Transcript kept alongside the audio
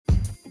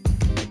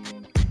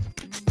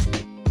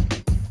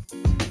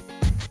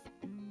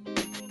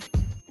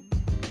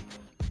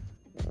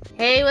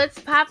Hey, what's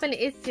poppin'?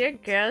 It's your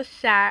girl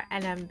Shar,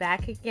 and I'm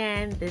back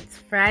again. It's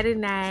Friday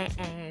night,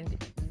 and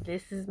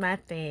this is my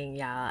thing,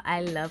 y'all.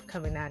 I love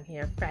coming out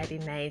here Friday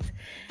nights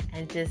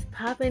and just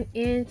popping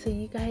in so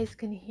you guys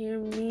can hear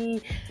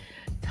me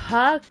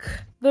talk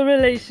the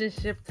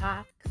relationship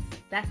talks.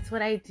 That's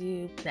what I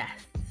do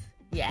best.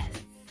 Yes.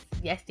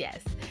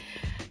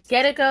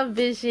 Get a Girl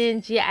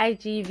Vision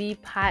GIGV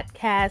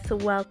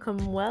podcast.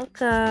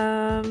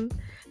 Welcome.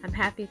 I'm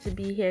happy to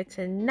be here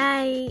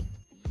tonight.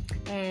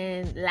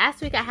 And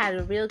last week I had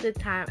a real good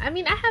time. I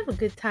mean, I have a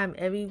good time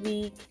every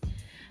week.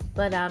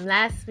 But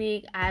last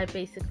week I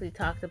basically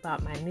talked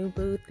about my new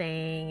boo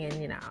thing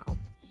and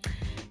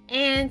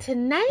And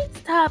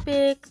tonight's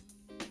topic,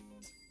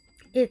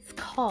 it's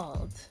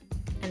called,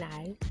 and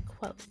I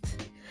quote,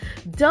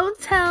 "Don't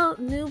tell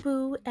new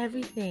boo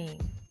everything."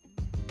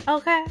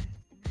 Okay?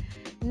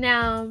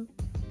 Now,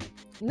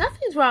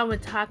 nothing's wrong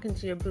with talking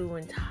to your boo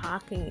and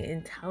talking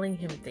and telling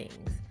him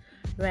things.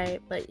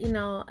 Right? But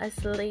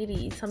as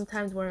ladies,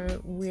 sometimes when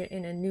we're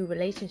in a new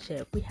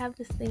relationship, we have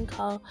this thing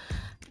called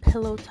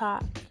pillow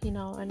talk,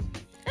 and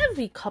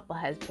every couple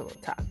has pillow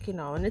talk,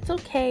 and it's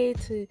okay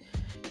to,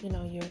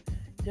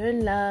 you're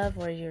in love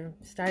or you're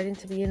starting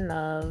to be in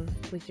love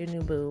with your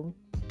new boo.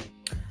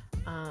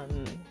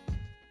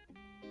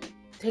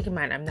 Take in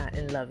mind, I'm not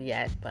in love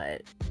yet,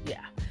 but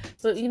yeah.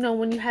 But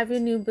when you have your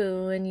new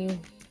boo and you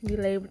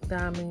lay with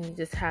them and you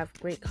just have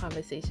great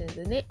conversations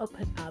and they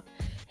open up.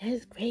 And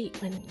it's great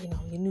when,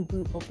 your new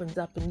boo opens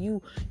up and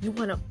you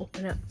want to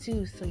open up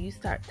too. So you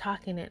start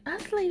talking. And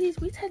us ladies,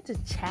 we tend to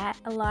chat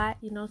a lot,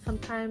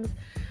 sometimes.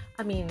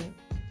 I mean,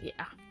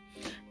 yeah.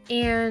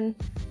 And,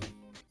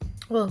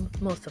 well,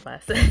 most of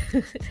us.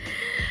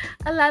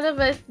 A lot of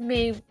us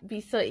may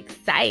be so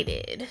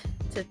excited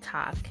to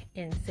talk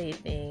and say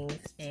things.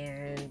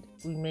 And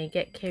we may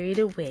get carried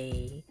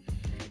away.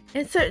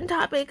 And certain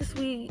topics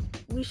we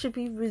should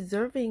be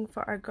reserving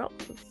for our girls.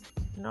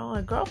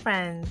 Our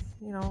girlfriends,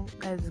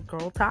 as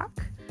girl talk.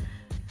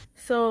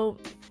 So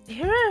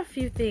here are a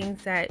few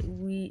things that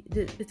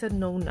it's a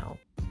no-no.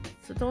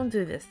 So don't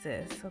do this,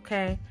 sis,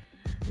 okay?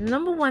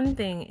 Number one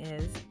thing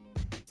is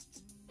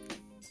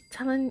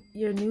telling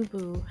your new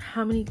boo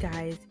how many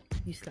guys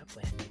you slept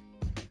with.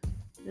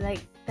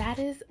 Like, that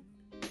is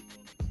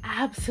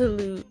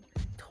absolute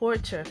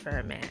torture for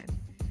a man.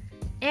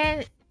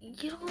 And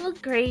you don't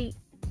look great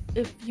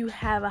if you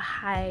have a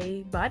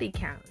high body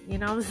count, you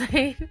know what I'm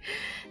saying?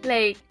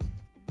 Like,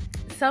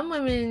 some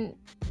women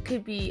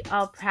could be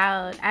all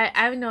proud.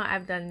 I know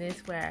I've done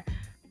this where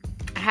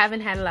I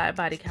haven't had a lot of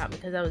body count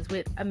because I was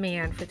with a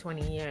man for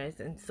 20 years.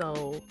 And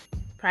so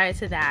prior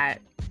to that,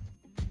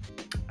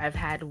 I've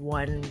had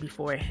one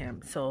before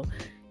him. So,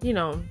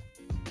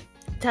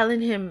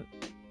 telling him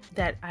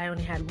that I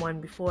only had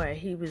one before,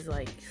 he was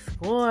like,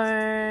 score,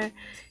 and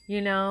he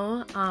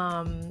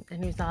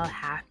was all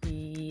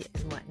happy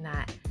and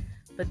whatnot.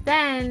 But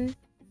then,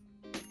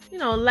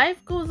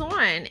 life goes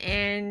on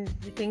and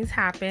things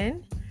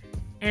happen.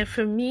 And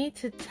for me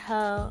to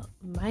tell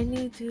my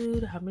new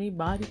dude how many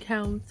body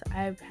counts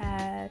I've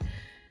had,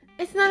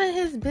 it's none of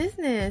his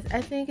business.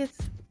 I think it's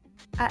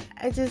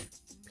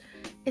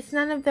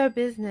none of their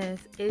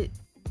business.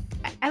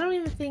 I don't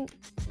even think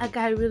a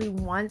guy really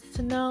wants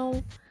to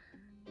know.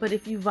 But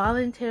if you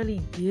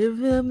voluntarily give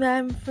them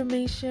that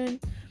information,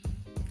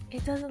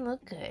 it doesn't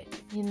look good,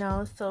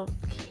 So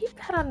keep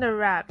that under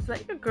wraps.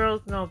 Let your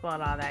girls know about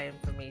all that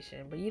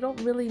information. But you don't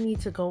really need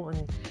to go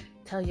and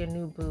tell your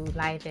new boo,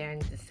 lie there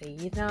and just say,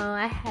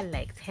 I had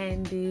like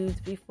 10 dudes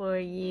before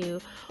you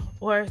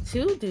or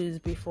 2 dudes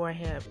before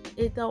him.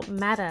 It don't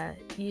matter.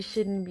 You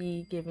shouldn't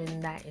be giving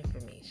that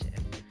information.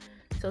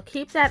 So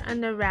keep that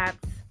under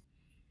wraps.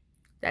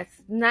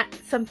 That's not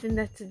something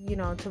that's,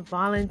 to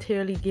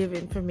voluntarily give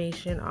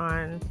information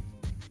on.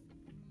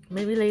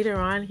 Maybe later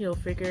on he'll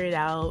figure it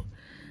out.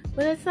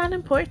 But it's not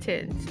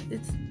important.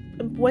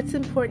 What's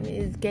important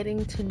is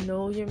getting to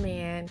know your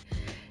man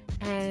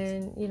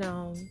and,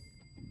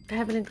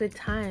 having a good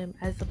time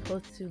as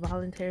opposed to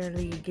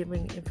voluntarily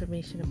giving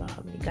information about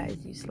how many guys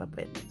you slept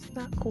with. It's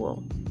not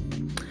cool.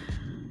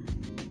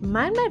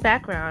 Mind my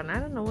background. I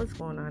don't know what's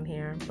going on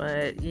here,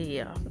 but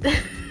yeah.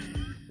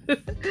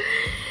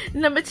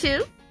 Number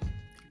 2,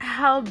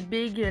 how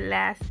big your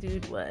last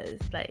dude was.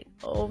 Like,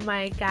 oh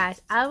my gosh.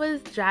 I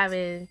was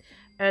driving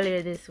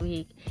earlier this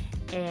week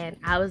and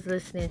I was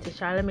listening to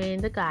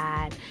Charlamagne the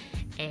God,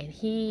 and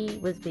he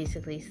was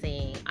basically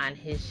saying on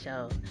his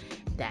show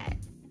that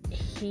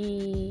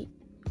he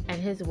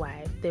and his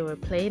wife, they were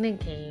playing a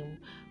game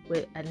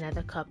with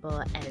another couple,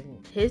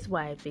 and his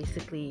wife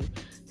basically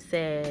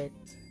said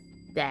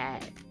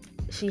that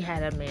she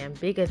had a man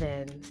bigger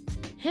than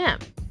him.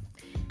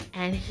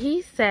 And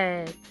he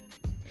said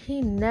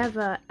he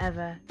never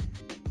ever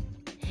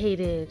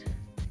hated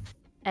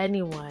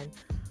anyone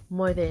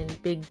more than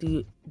big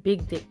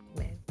dick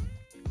men.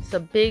 So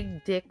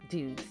big dick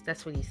dudes,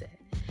 that's what he said.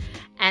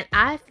 And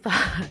I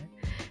thought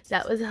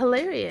that was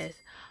hilarious.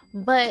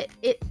 But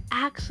it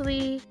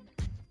actually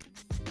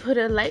put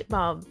a light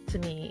bulb to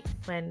me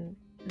when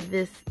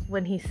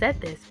he said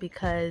this,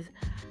 because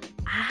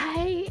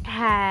I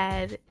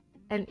had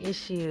an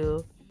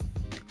issue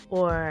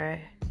or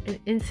an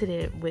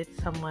incident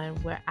with someone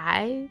where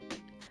I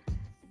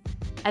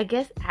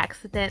guess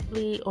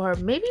accidentally or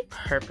maybe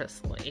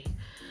purposely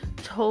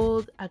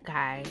told a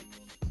guy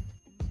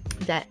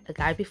that the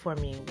guy before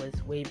me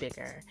was way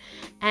bigger.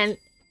 And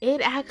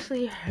it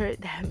actually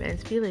hurt that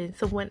man's feelings.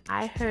 So when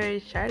I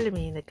heard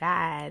Charlemagne the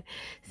God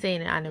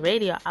saying it on the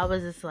radio, I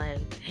was just like,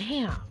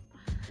 damn,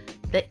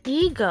 the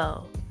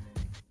ego.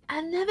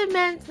 Another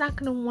man's not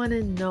going to want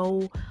to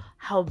know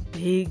how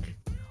big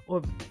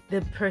or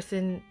the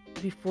person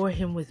before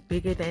him was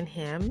bigger than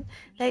him.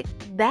 Like,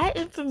 that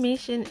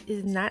information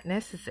is not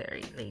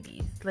necessary,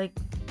 ladies. Like,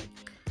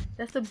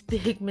 that's a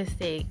big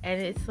mistake.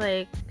 And it's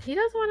like, he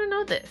doesn't want to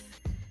know this.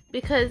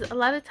 Because a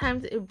lot of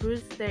times it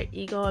bruises their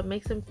ego. It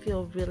makes them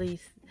feel really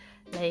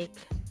like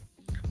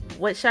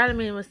what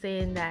Charlemagne was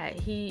saying, that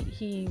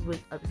he was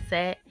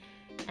upset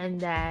and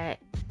that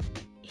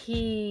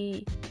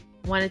he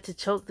wanted to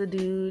choke the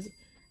dude,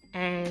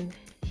 and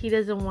he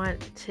doesn't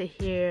want to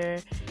hear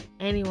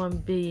anyone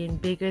being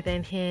bigger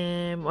than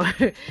him. Or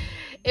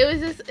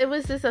it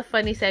was just a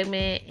funny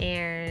segment,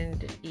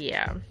 and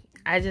yeah,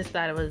 I just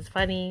thought it was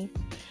funny,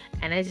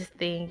 and I just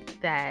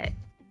think that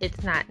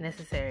it's not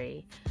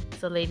necessary.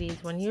 So ladies,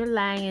 when you're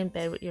lying in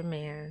bed with your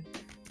man,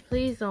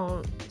 please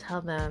don't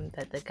tell them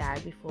that the guy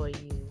before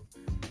you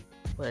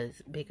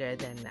was bigger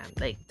than them.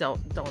 Like,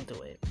 don't do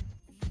it.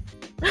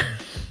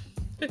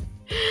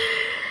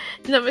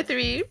 Number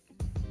 3,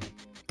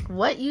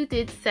 what you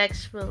did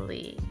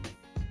sexually.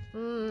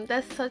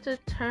 That's such a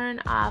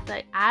turn off.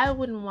 Like, I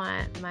wouldn't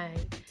want my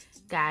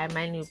guy,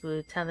 my new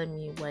boo, telling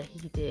me what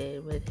he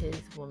did with his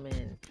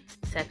woman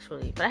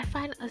sexually. But I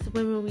find us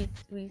women,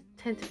 we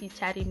tend to be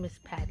chatty Miss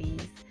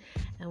Patties,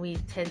 and we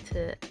tend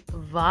to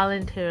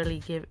voluntarily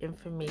give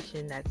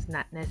information that's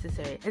not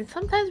necessary. And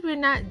sometimes we're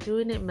not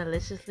doing it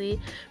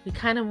maliciously. We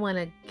kind of want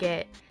to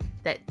get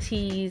that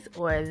tease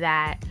or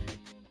that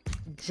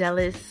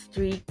jealous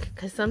streak,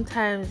 because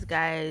sometimes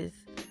guys,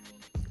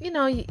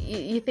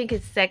 you think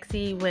it's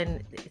sexy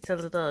when it's a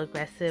little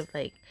aggressive.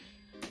 Like,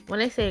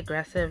 when I say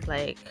aggressive,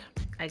 like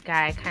a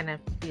guy kind of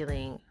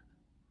feeling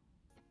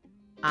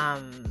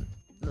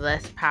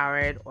less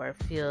powered, or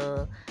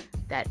feel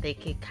that they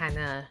could kind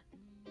of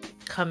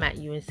come at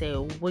you and say,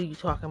 what are you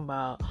talking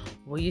about?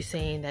 Were you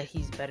saying that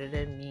he's better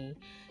than me?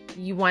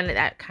 You wanted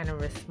that kind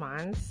of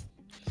response,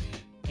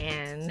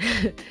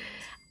 and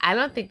I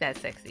don't think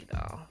that's sexy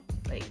though.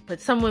 Like, but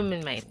some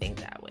women might think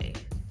that way.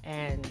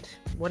 And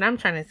what I'm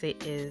trying to say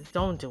is,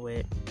 don't do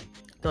it.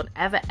 Don't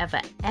ever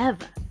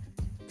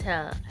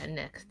tell a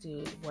next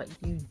dude what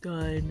you've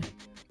done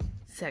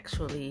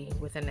sexually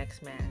with a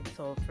next man.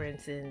 So for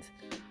instance,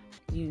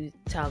 you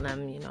tell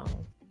them,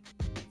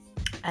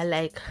 I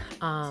like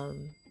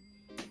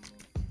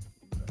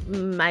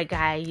my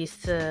guy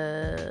used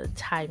to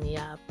tie me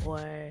up,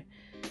 or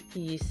he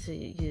used to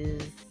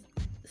use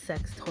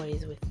sex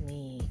toys with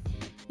me.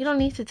 You don't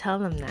need to tell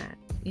them that.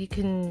 You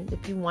can,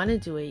 if you want to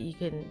do it, you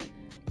can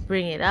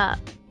bring it up,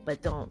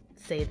 but don't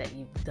say that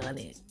you've done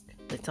it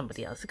with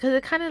somebody else, because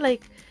it's kind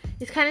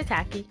of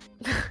tacky.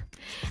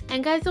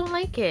 And guys don't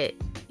like it,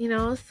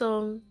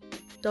 so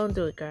don't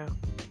do it, girl.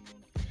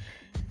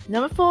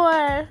 Number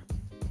 4,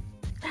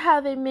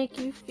 how they make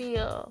you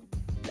feel.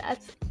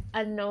 That's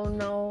a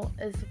no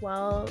as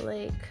well.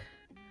 Like,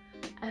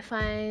 I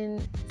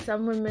find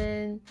some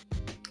women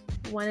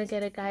want to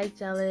get a guy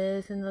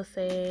jealous, and they'll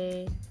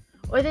say,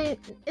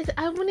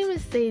 I wouldn't even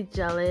say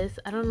jealous.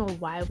 I don't know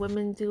why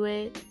women do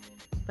it,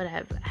 but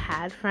I've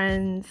had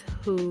friends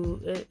who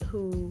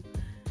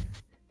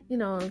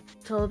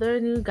told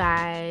their new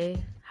guy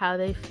how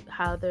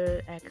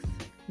their ex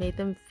made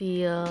them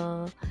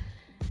feel,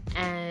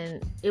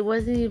 and it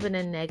wasn't even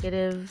a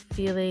negative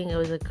feeling, it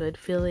was a good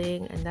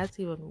feeling. And that's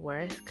even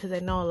worse, because I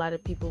know a lot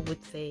of people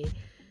would say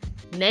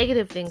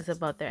negative things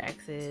about their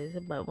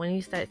exes, but when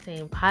you start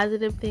saying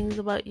positive things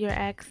about your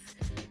ex,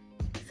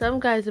 some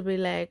guys will be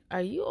like,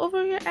 are you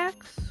over your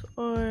ex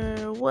or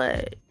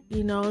what?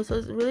 So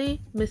it's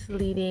really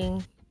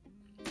misleading,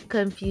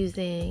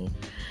 confusing.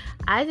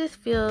 I just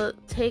feel,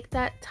 take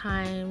that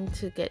time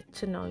to get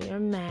to know your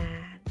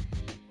man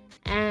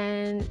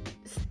and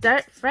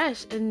start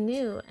fresh and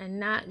new, and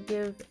not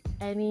give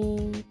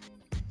any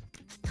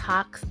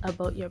talks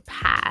about your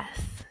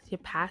past. Your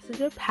past is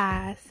your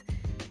past,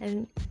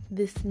 and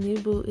this new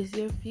boo is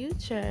your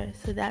future.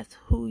 So that's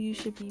who you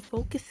should be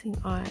focusing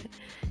on,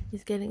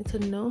 is getting to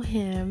know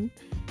him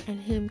and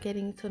him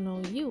getting to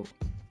know you.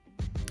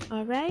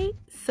 All right,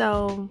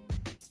 so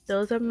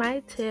those are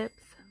my tips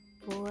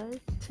for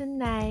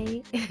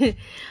tonight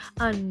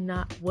on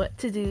not what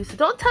to do. So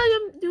don't tell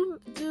your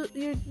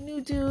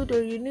new dude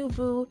or your new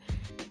boo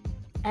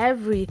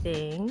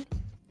everything.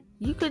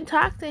 You can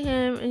talk to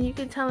him and you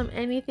can tell him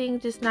anything,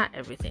 just not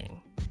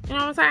everything. You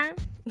know what I'm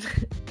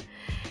saying?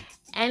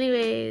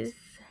 Anyways,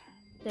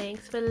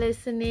 thanks for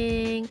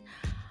listening,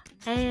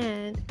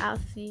 and I'll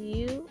see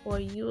you, or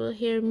you will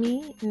hear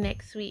me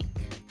next week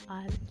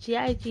on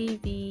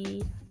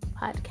GIGV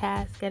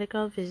podcast, Get a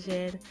Girl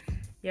Vision.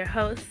 Your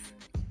host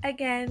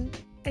again,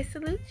 I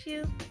salute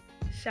you,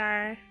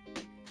 Shar.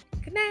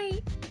 Good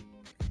night.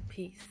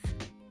 Peace.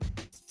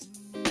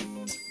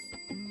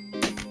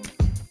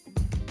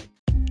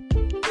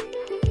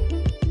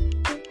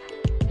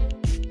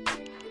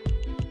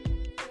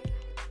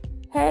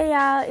 Hey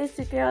y'all, it's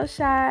your girl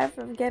Shar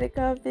from Get It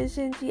Girl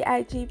Vision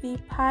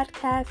GIGV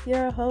podcast,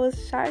 your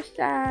host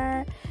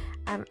Shar.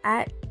 I'm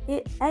at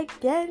it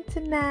again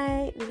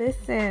tonight.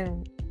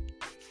 Listen,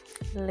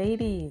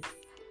 ladies,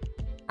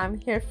 I'm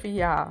here for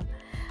y'all.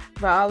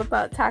 We're all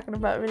about talking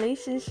about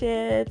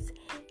relationships.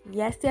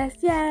 Yes.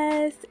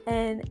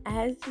 And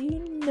as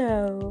you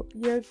know,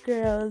 your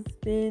girl's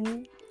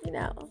been,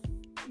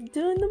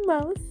 doing the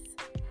most.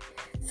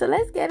 So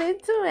let's get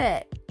into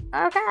it,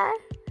 okay?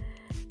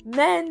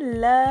 Men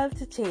love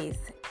to chase,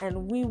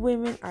 and we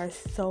women are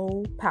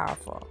so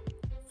powerful.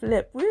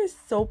 We're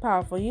so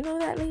powerful. You know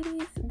that,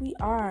 ladies? We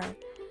are.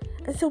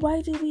 And so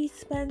why do we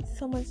spend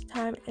so much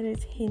time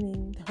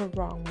entertaining the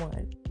wrong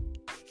one?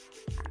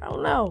 I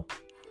don't know.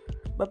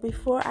 But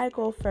before I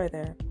go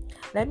further,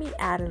 let me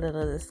add a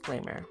little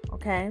disclaimer,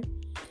 okay?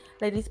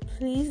 Ladies,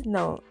 please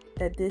note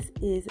that this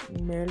is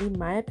merely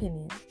my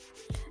opinion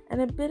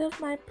and a bit of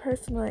my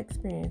personal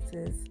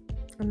experiences.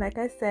 And like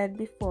I said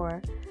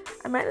before,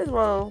 I might as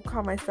well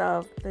call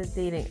myself the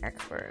dating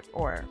expert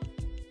or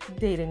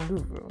dating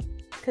guru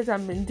because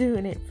I've been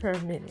doing it for a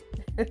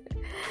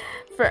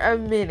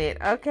minute.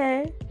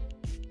 Okay?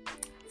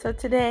 So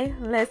today,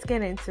 let's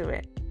get into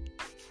it.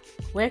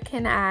 Where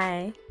can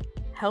I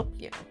help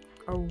you?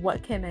 Or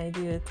what can I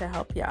do to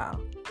help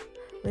y'all?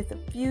 With a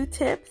few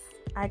tips,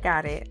 I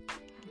got it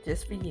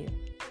just for you.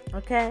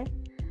 Okay?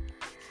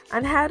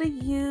 On how to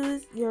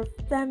use your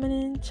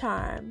feminine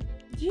charm.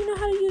 Do you know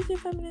how to use your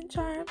feminine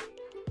charm?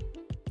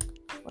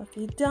 Well, if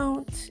you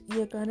don't,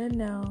 you're gonna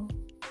know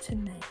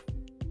tonight.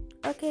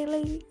 Okay,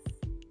 ladies?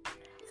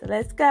 So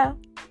let's go.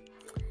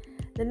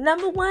 The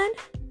number one,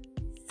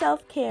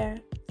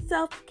 self-care.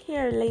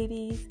 Self-care,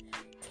 ladies.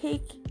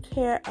 Take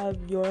care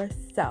of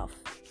yourself.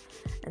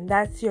 And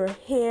that's your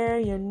hair,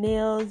 your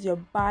nails, your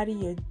body,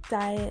 your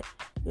diet,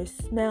 your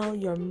smell,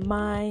 your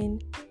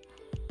mind.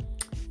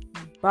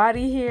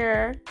 Body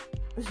hair.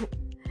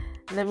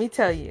 Let me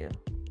tell you,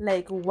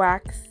 like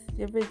wax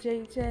your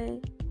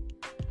vajayjay.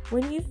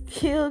 When you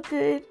feel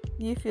good,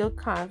 you feel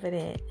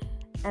confident.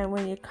 And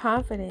when you're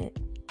confident,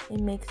 it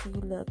makes you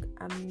look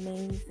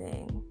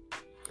amazing.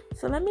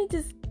 So let me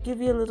just give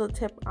you a little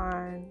tip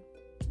on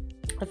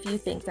a few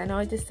things. I know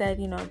I just said,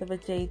 the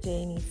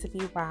vajayjay needs to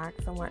be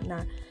waxed and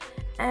whatnot.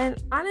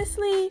 And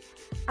honestly,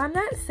 I'm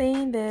not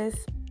saying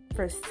this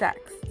for sex.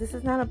 This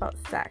is not about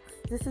sex.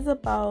 This is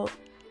about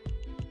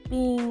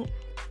being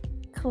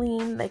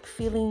clean, like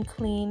feeling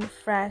clean,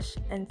 fresh,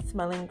 and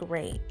smelling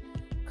great.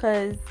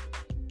 Because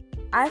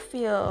I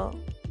feel,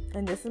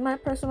 and this is my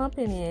personal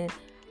opinion,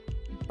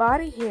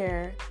 body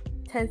hair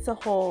tends to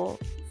hold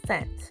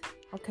scent,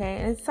 okay?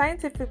 And it's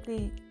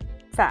scientifically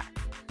fact.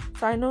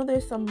 So I know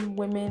there's some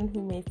women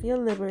who may feel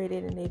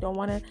liberated and they don't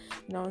want to,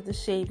 the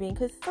shaving.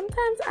 Because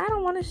sometimes I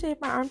don't want to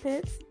shave my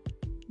armpits.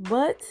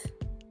 But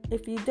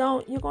if you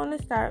don't, you're going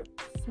to start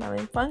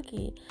smelling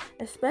funky.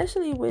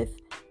 Especially with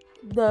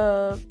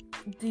the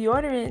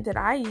deodorant that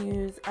I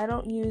use. I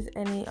don't use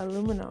any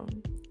aluminum.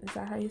 Is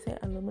that how you say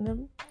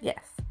aluminum?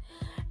 Yes.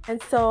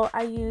 And so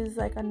I use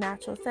like a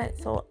natural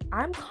scent. So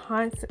I'm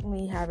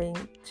constantly having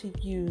to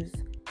use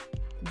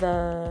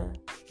the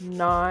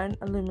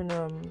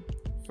non-aluminum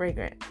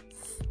fragrance.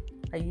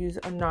 I use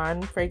a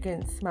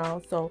non-fragrant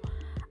smell. So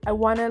I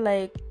want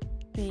to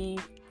be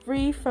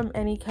free from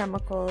any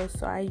chemicals.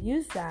 So I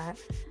use that.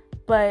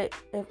 But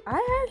if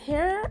I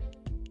had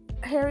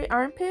hairy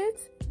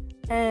armpits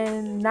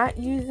and not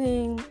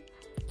using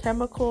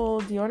chemical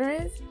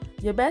deodorants,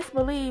 you best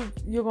believe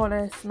you're going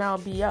to smell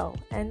BO.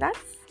 And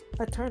that's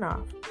a turn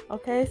off.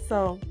 Okay,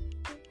 so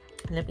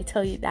let me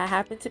tell you, that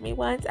happened to me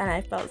once and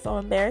I felt so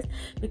embarrassed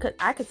because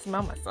I could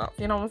smell myself.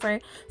 You know what I'm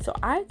saying? So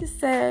I just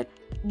said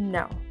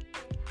no.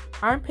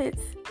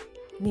 Armpits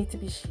need to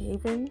be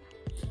shaven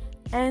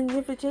and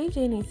your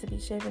vajayjay needs to be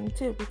shaven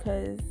too,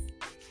 because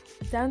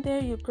down there,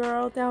 your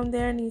girl down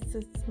there needs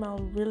to smell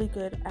really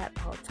good at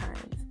all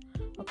times.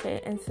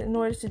 Okay, and so in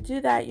order to do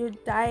that, your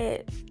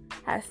diet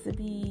has to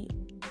be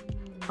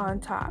on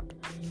top.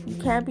 You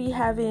can't be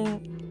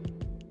having,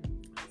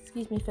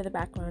 excuse me for the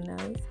background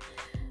noise,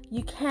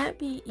 you can't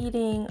be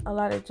eating a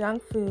lot of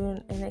junk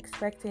food and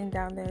expecting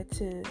down there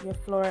to your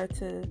flora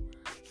to,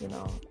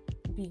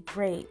 be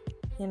great,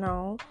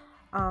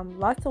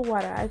 lots of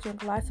water. I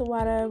drink lots of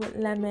water with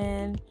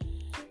lemon,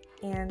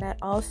 and I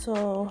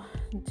also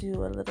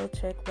do a little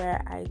trick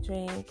where I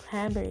drink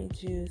cranberry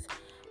juice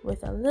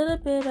with a little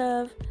bit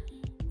of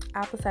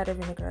apple cider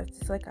vinegar,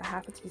 just like a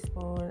half a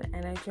teaspoon,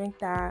 and I drink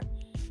that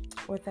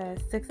with a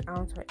 6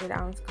 ounce or 8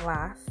 ounce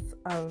glass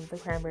of the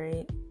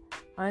cranberry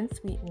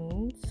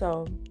unsweetened.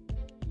 So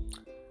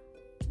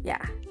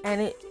yeah,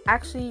 and it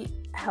actually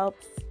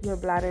helps your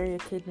bladder, your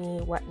kidney,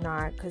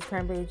 whatnot, because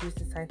cranberry juice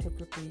is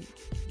scientifically,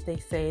 they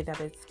say that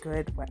it's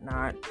good,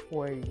 whatnot,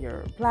 for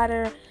your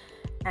bladder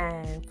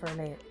and for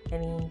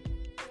any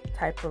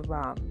type of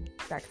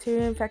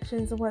bacteria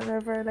infections or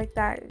whatever like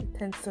that. It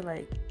tends to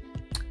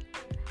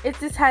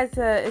it's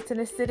an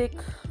acidic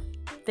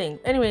thing.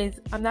 Anyways,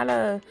 I'm not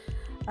a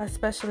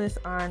specialist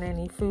on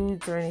any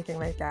foods or anything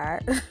like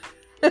that.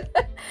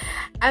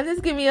 I'm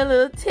just giving you a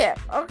little tip,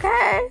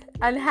 okay,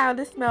 on how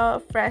to smell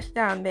fresh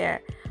down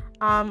there.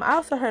 I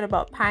also heard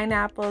about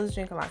pineapples,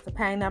 drinking lots of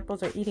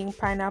pineapples or eating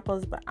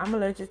pineapples, but I'm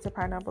allergic to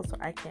pineapples, so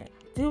I can't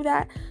do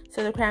that.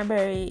 So the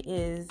cranberry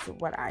is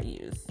what I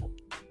use.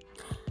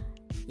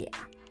 Yeah.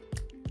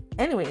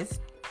 Anyways,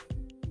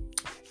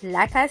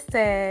 like I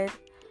said,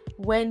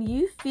 when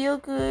you feel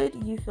good,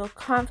 you feel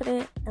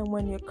confident, and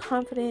when you're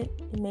confident,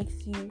 it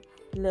makes you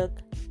look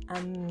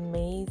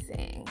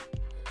amazing.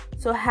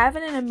 So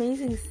having an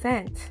amazing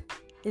scent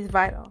is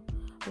vital.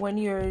 When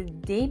you're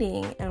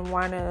dating and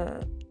want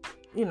to,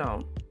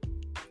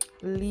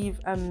 leave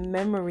a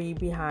memory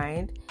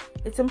behind,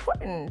 it's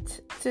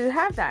important to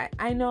have that.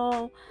 I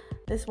know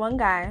this one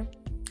guy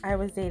I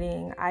was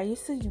dating, I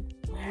used to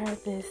wear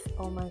this,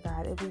 oh my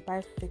god, it was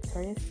by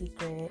Victoria's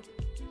Secret.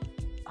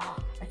 Oh,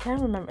 I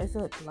can't remember. Is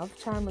it Love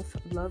Charm or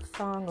Love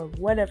Song or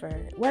whatever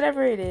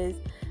it is?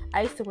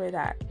 I used to wear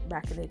that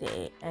back in the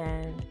day,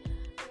 and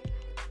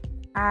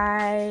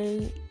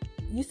I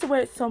used to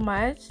wear it so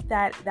much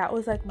that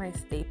was like my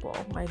staple,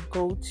 my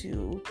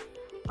go-to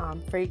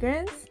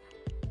fragrance.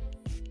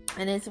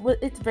 And it's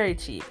very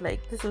cheap.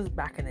 Like, this was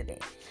back in the day,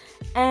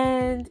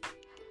 and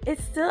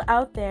it's still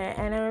out there.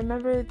 And I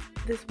remember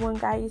this one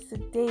guy I used to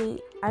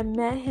date. I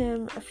met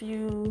him a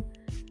few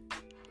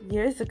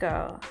years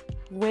ago,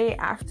 way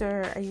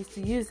after I used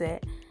to use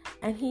it,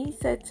 and he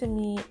said to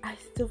me, "I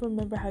still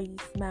remember how you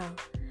smell,"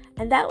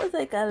 and that was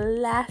like a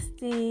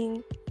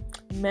lasting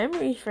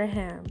memory for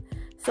him.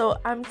 So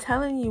I'm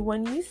telling you,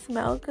 when you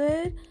smell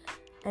good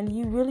and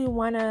you really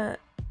want to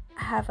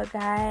have a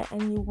guy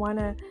and you want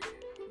to,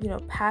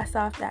 pass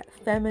off that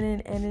feminine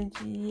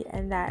energy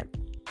and that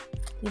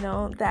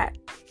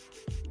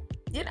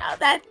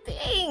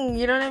thing,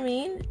 you know what I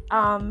mean?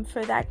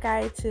 For that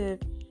guy to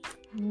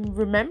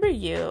remember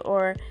you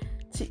or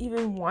to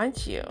even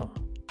want you,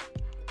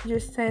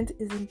 your scent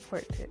is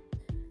important.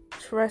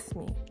 Trust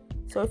me.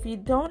 So if you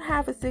don't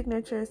have a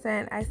signature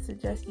scent, I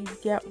suggest you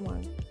get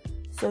one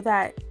so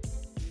that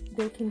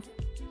they can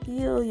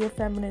feel your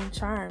feminine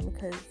charm,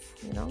 because,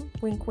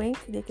 wink wink,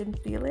 they can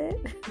feel it.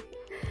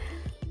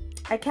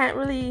 I can't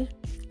really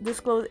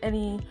disclose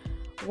any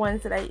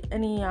ones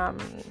any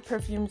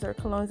perfumes or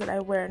colognes that I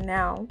wear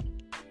now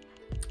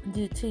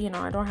due to,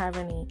 I don't have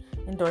any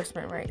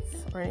endorsement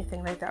rights or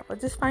anything like that, but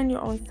just find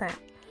your own scent.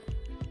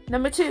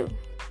 Number 2,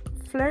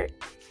 flirt,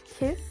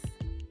 kiss,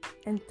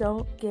 and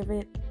don't give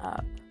it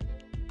up.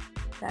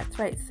 That's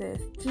right, sis.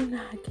 Do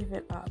not give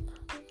it up.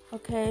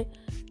 Okay?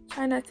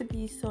 Try not to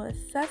be so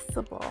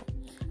accessible.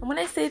 And when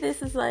I say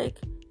this, is like,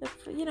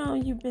 if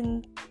you've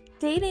been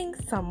dating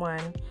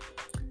someone,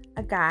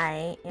 a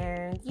guy,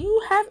 and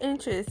you have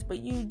interest, but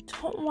you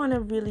don't want to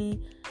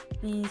really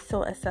be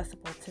so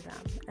accessible to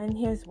them. And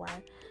here's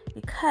why.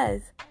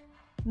 Because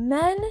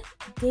men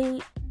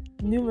date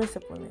numerous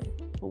of women,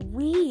 but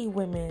we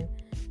women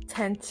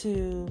tend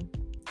to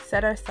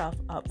set ourselves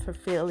up for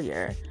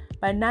failure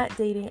by not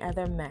dating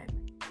other men.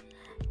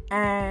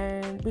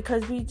 And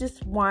because we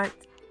just want,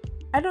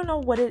 I don't know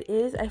what it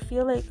is. I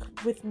feel like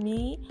with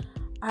me,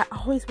 I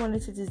always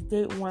wanted to just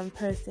date one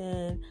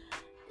person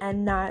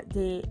and not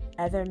date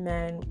other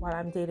men while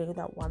I'm dating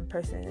that one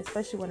person,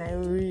 especially when I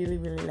really,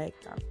 really like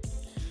them.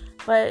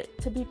 But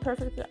to be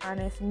perfectly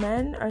honest,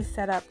 men are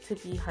set up to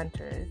be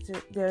hunters.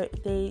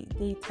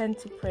 They tend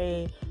to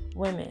prey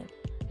women,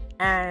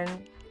 and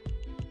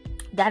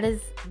that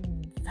is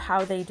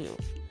how they do.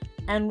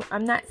 And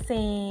I'm not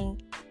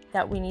saying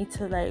that we need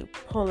to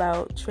pull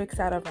out tricks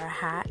out of our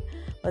hat,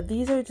 but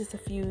these are just a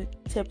few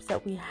tips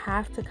that we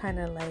have to kind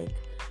of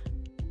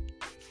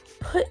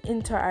put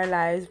into our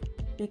lives,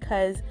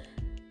 because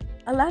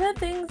a lot of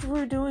things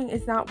we're doing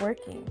is not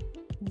working.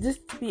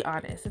 Just to be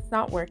honest, it's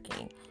not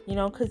working.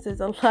 Because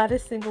there's a lot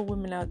of single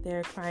women out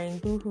there crying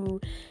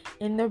boo-hoo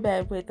in their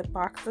bed with a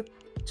box of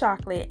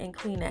chocolate and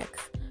Kleenex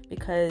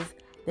because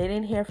they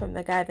didn't hear from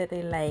the guy that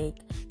they like,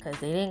 because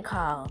they didn't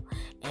call,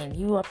 and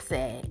you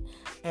upset.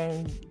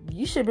 And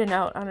you should have been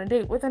out on a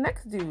date with the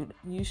next dude.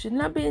 You should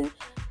not have been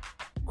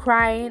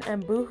crying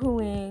and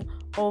boo-hooing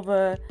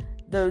over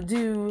the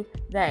dude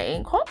that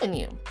ain't calling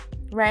you,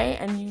 right?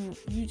 And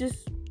you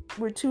just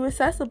were too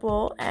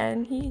accessible,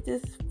 and he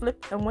just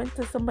flipped and went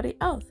to somebody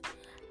else.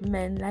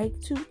 Men like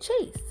to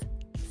chase,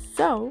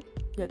 so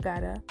you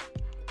gotta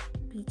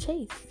be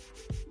chased,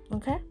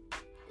 okay?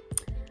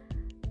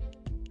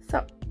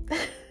 So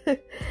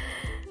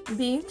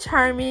being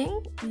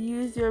charming,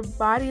 use your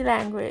body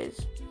language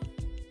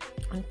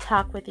and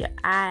talk with your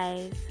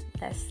eyes,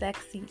 that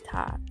sexy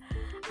talk.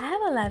 I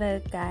have a lot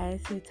of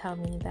guys who tell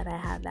me that I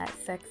have that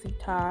sexy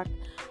talk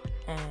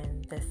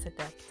and the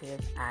seductive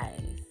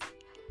eyes.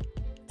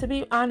 To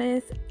be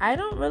honest, I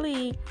don't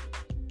really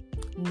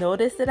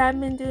notice that I've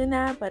been doing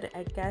that, but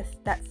I guess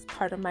that's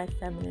part of my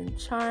feminine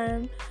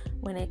charm.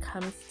 When it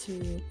comes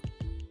to,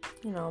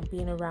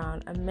 being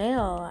around a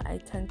male, I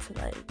tend to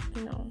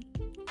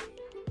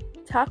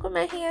talk with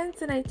my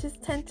hands, and I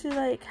just tend to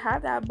like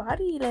have that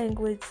body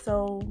language.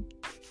 So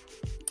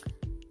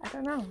I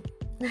don't know.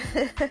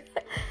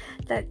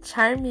 That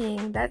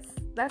charming, that's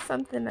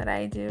something that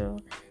I do.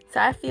 So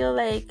I feel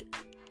like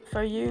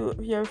for you,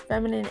 your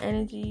feminine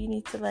energy, you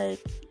need to like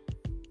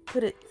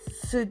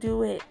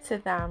do it to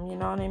them, you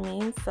know what I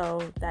mean?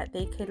 So that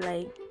they could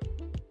like,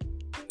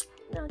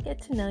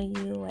 get to know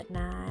you,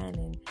 whatnot,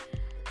 and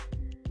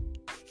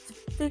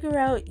figure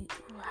out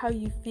how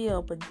you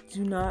feel, but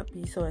do not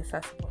be so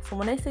accessible. So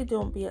when I say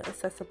don't be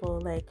accessible,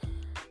 like,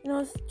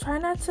 try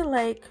not to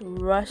like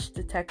rush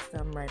to text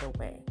them right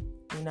away.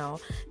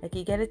 Like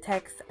you get a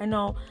text. I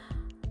know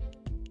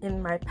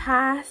in my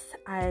past,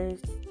 I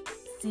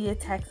see a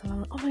text and I'm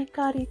like, oh my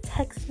God, he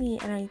texts me,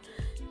 and I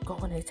go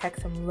and I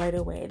text him right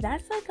away.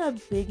 That's like a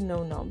big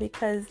no-no,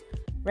 because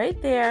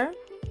right there,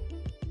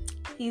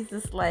 he's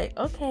just like,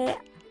 okay,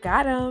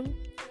 got him.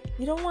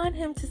 You don't want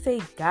him to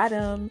say got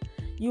him.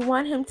 You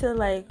want him to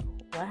like,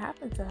 what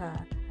happened to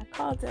her? I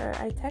called her,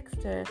 I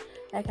texted her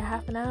like a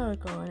half an hour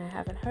ago and I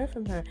haven't heard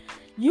from her.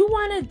 You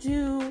want to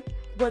do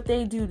what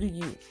they do to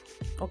you,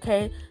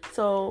 okay?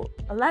 So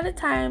a lot of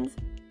times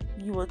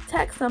you will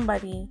text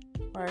somebody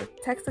or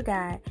text a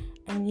guy,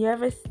 and you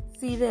ever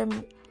see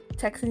them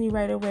texting you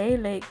right away,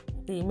 like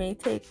they may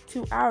take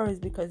 2 hours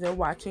because they're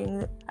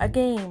watching a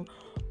game,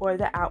 or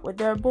they're out with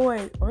their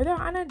boys, or they're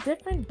on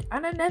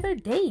another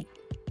date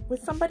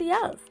with somebody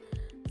else.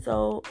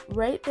 So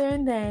right there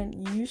and then,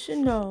 you should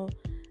know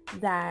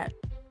that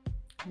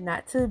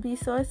not to be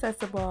so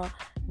accessible,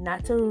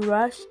 not to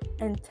rush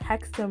and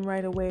text them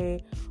right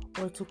away,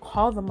 or to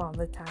call them all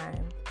the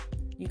time.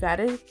 You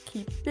gotta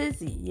keep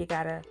busy. You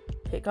gotta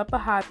pick up a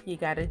hobby. You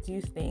gotta do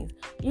things.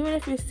 Even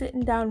if you're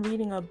sitting down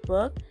reading a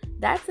book,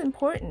 that's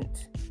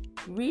important.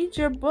 Read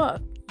your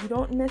book. You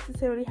don't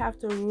necessarily have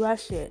to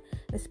rush it,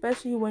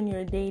 especially when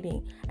you're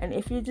dating. And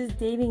if you're just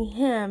dating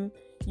him,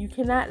 you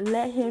cannot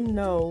let him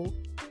know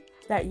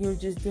that you're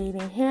just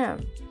dating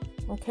him.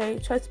 Okay?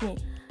 Trust me.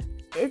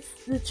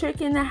 It's the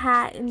trick in the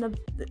hat.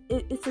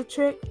 It's a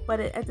trick, but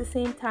at the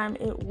same time,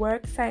 it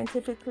works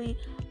scientifically.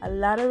 A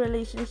lot of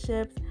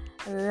relationships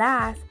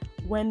last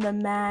when the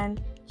man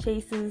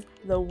chases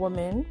the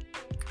woman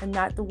and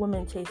not the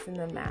woman chasing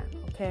the man.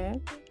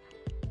 Okay?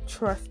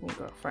 Trust me,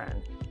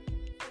 girlfriend.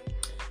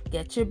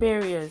 Get your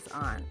barriers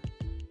on.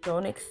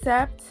 Don't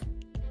accept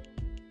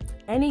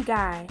any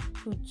guy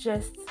who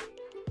just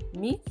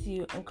meets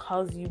you and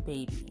calls you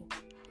baby.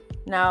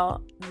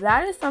 Now,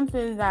 that is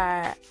something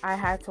that I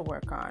had to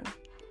work on,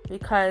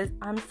 because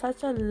I'm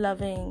such a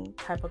loving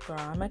type of girl.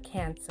 I'm a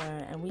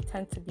Cancer, and we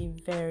tend to be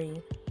very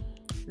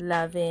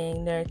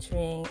loving,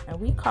 nurturing, and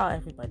we call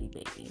everybody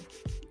baby.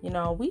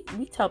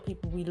 We tell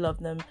people we love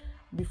them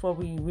before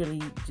we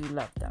really do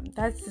love them.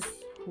 That's just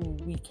who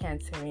we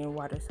Cancerian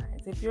water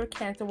signs. If you're a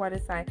Cancer water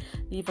sign,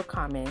 leave a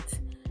comment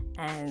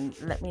and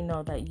let me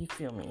know that you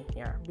feel me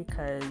here,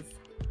 because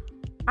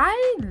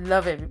I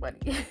love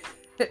everybody.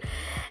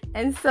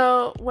 And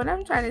so what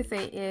I'm trying to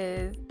say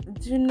is,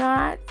 do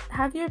not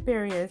have your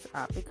barriers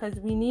up, because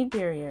we need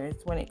barriers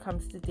when it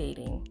comes to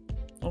dating.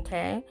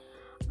 Okay?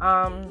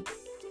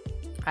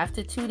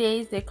 After 2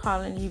 days, they're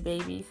calling you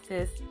baby,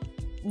 sis.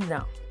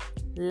 No.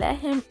 Let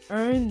him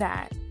earn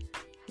that.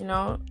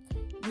 You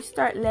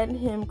start letting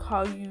him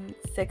call you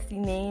sexy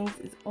names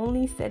is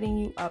only setting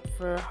you up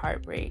for a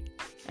heartbreak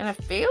and a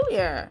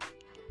failure.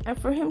 And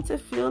for him to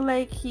feel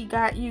like he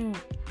got you,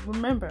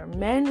 remember,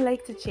 men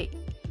like to chase.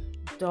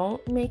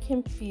 Don't make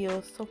him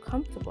feel so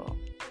comfortable.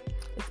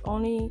 It's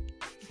only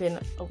been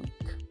a week.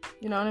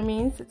 You know what I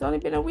mean? It's only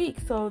been a week.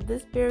 So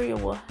this barrier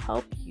will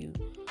help you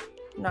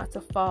not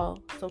to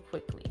fall so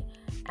quickly.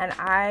 And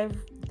I've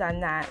done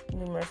that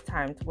numerous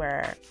times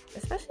where,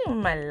 especially in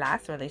my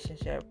last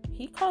relationship,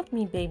 he called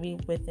me baby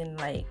within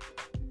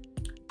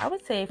I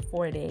would say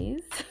 4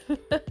 days.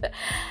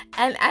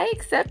 And I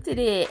accepted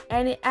it.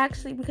 And it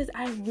actually, because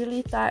I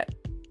really thought,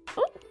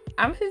 oh,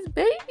 I'm his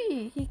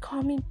baby. He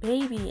called me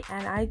baby,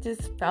 and I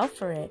just fell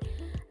for it.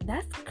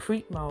 That's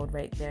creep mode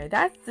right there.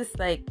 That's just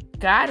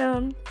got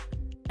him.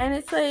 And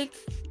it's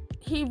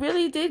he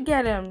really did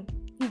get him.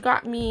 He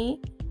got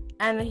me,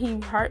 and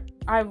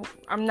I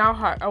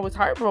was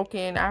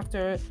heartbroken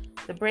after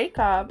the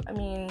breakup. I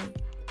mean,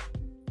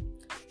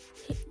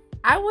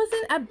 I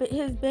wasn't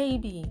his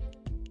baby.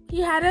 He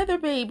had other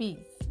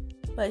babies,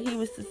 but he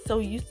was just so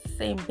used to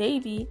saying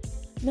baby.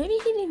 Maybe he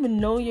didn't even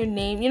know your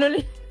name. You know what I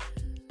mean?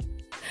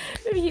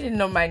 Maybe he didn't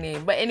know my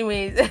name. But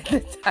anyways, at the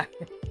time,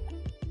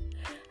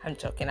 I'm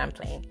joking, I'm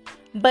playing.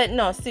 But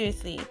no,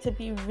 seriously, to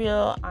be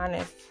real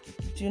honest,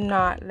 do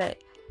not let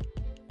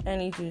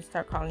any dude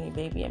start calling you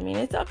baby. I mean,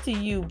 it's up to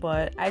you,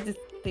 but I just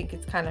think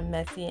it's kind of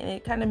messy, and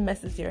it kind of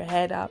messes your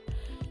head up.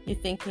 You're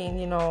thinking,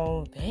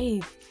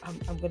 hey,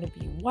 I'm going to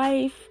be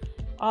wife,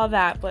 all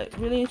that. But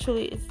really and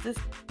truly, it's just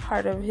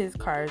part of his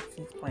cards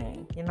he's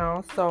playing,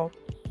 So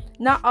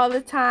not all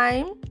the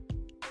time,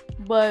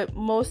 but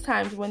most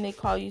times when they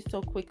call you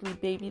so quickly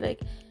baby, they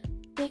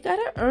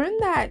gotta earn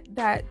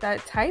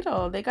that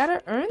title. They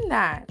gotta earn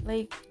that.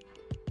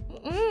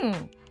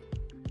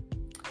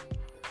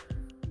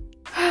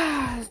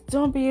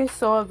 don't be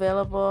so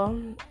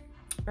available.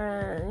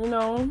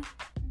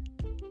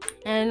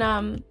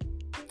 And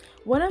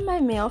one of my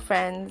male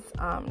friends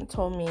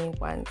told me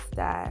once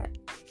that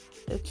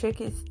the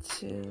trick is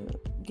to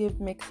give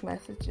mixed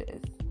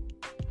messages.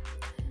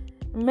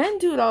 Men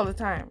do it all the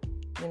time,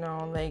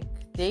 like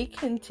they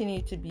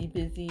continue to be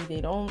busy.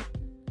 They don't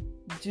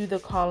do the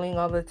calling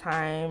all the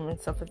time and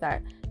stuff like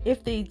that.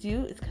 If they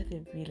do, it's because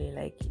they really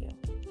like you.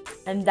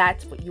 And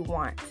that's what you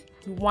want.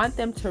 You want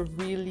them to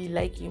really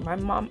like you. My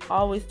mom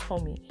always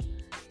told me,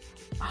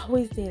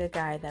 always date a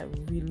guy that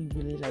really,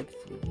 really likes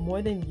you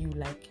more than you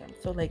like him.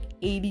 So like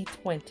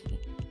 80-20,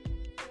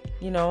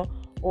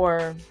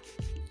 or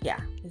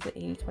is it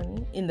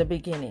 80-20 in the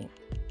beginning?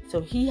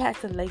 So he has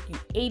to like you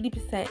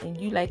 80% and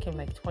you like him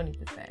like 20%.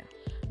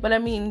 But I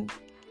mean,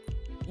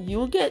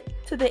 you'll get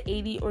to the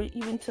 80 or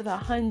even to the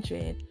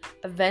 100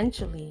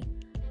 eventually.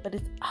 But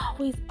it's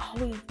always,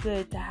 always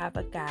good to have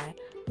a guy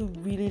who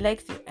really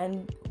likes you.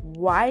 And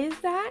why is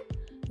that?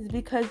 It's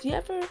because you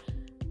ever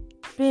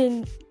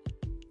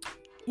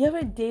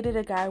dated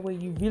a guy where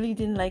you really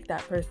didn't like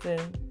that person,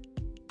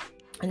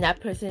 and that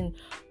person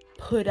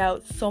put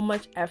out so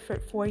much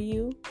effort for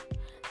you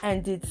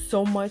and did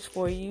so much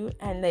for you,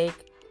 and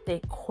like they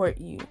court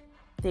you,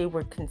 they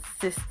were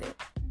consistent,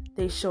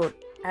 they showed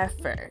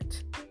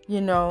effort,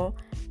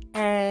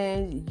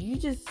 and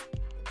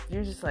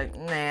you're just like,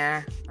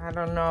 nah, I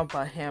don't know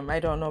about him.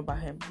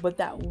 But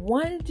that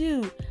one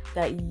dude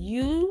that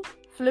you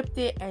flipped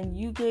it and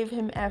you gave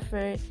him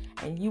effort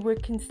and you were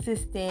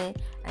consistent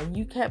and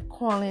you kept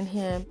calling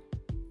him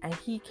and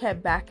he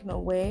kept backing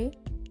away,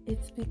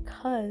 it's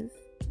because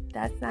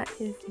that's not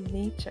his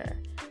nature.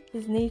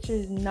 His nature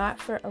is not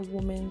for a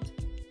woman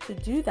to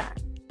do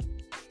that.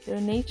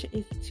 Their nature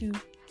is to,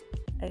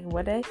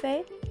 what did I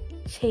say?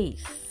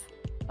 Chase.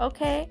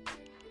 Okay?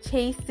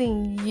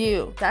 Chasing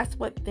you. That's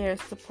what they're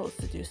supposed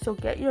to do. So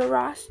get your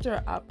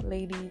roster up,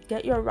 ladies.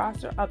 Get your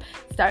roster up.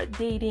 Start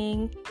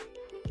dating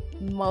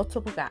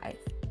multiple guys.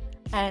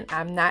 And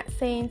I'm not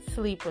saying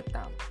sleep with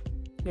them.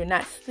 You're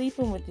not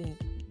sleeping with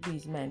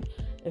these men.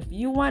 If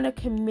you want a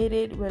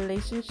committed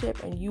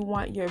relationship and you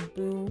want your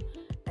boo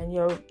and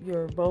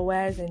your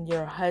Boaz and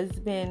your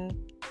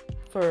husband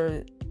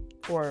for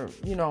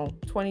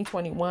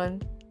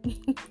 2021,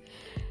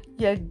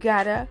 you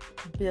gotta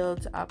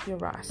build up your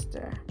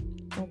roster.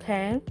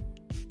 Okay?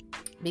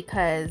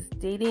 Because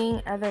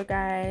dating other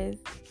guys,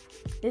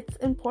 it's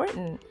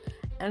important.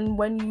 And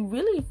when you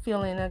really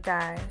feel in a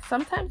guy,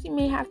 sometimes you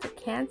may have to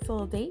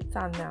cancel dates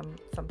on them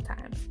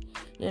sometimes.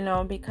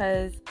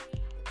 Because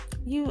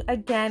you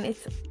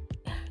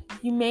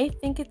may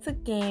think it's a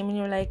game and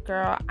you're like,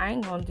 girl, I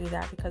ain't gonna do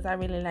that because I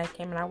really like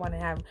him and I want to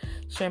have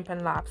shrimp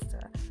and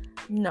lobster.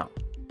 No.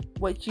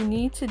 What you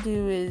need to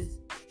do is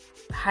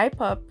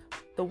hype up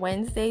the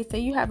Wednesday. Say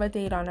you have a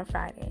date on a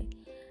Friday.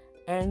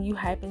 And you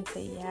hype and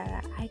say,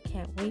 yeah, I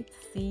can't wait to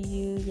see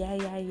you.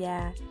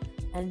 Yeah.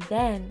 And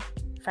then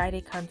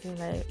Friday comes and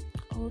like,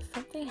 oh,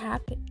 something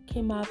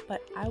came up,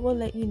 but I will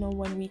let you know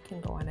when we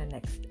can go on a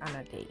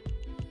date.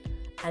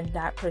 And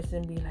that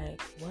person be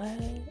like,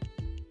 what?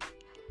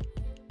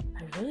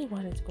 I really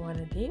wanted to go on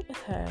a date with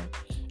her.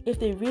 If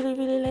they really,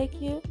 really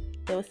like you,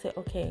 they'll say,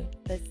 okay,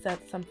 let's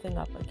set something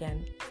up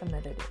again some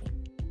other day.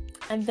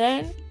 And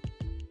then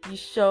you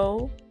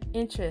show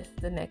interest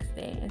the next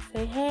day and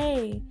say,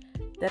 hey,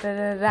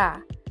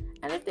 da-da-da-da.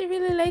 And if they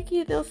really like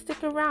you, they'll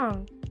stick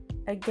around.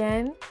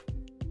 Again,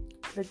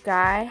 the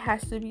guy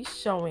has to be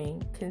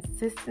showing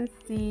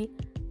consistency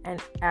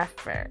and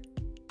effort.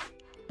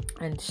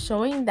 And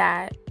showing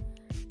that,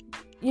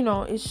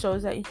 it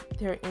shows that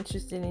they're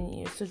interested in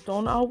you. So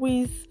don't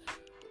always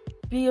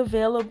be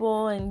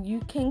available, and you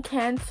can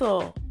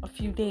cancel a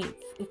few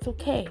dates. It's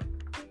okay.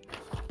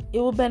 It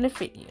will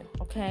benefit you,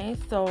 okay?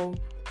 So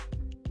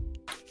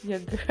your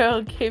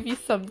girl gave you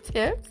some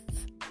tips.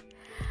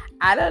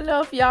 I don't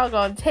know if y'all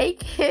gonna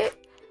take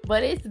it,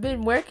 but it's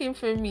been working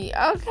for me,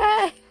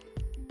 okay?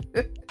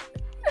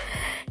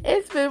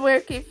 It's been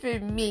working for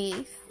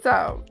me.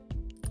 So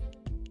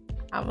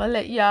I'm gonna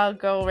let y'all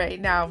go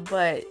right now,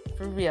 but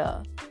for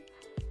real,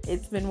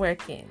 it's been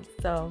working.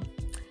 So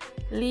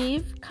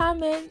leave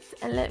comments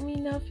and let me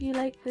know if you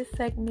like this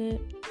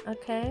segment,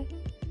 okay?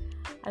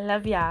 I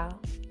love y'all.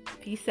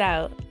 Peace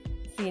out.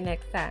 See you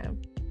next time.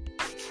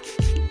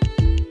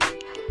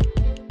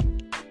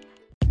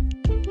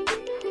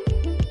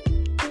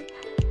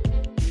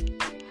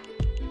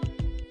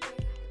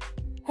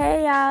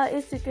 Hey y'all,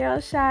 it's your girl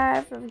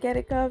Shar from Get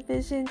It Girl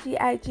Vision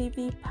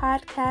GIGV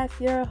podcast,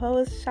 your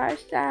host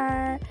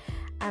Shar.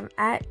 I'm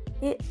at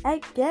it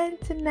again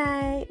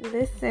tonight.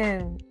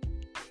 Listen,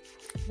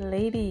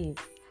 ladies,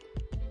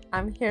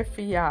 I'm here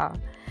for y'all.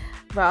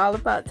 We're all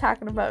about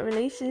talking about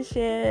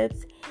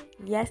relationships.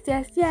 Yes.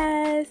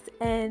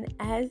 And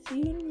as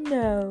you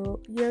know,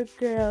 your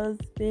girl's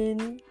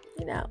been,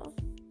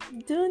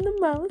 doing the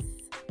most.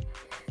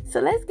 So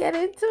let's get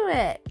into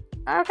it.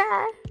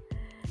 Okay?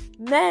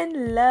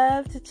 Men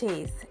love to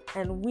chase,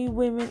 and we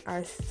women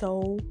are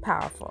so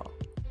powerful.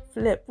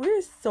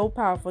 We're so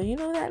powerful. You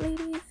know that,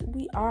 ladies?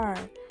 We are.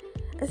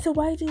 And so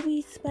why do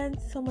we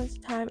spend so much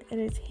time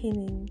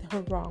entertaining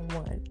the wrong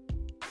one?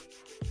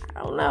 I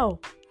don't know.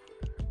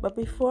 But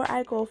before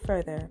I go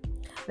further,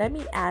 let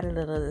me add a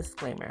little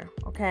disclaimer,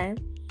 okay?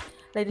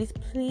 Ladies,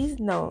 please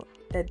note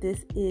that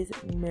this is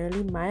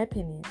merely my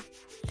opinion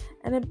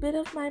and a bit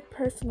of my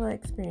personal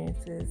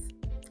experiences.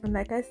 And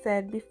like I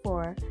said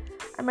before,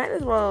 I might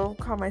as well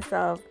call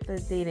myself the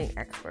dating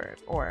expert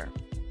or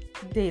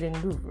dating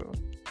guru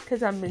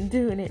because I've been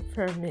doing it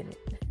for a minute.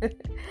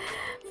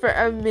 For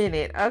a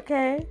minute,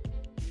 okay?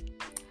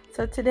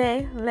 So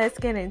today, let's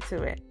get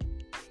into it.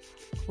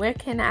 Where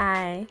can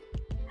I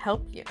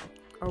help you?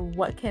 Or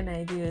what can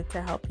I do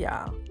to help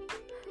y'all?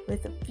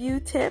 With a few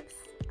tips,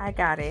 I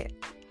got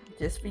it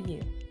just for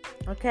you,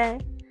 okay?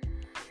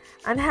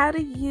 On how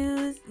to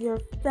use your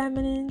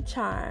feminine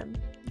charm.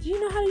 Do you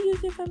know how to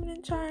use your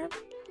feminine charm?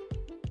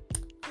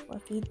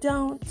 Well, if you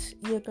don't,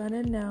 you're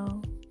gonna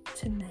know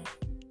tonight.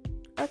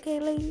 Okay,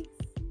 ladies?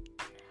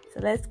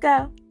 So let's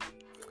go.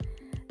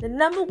 The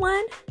number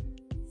one,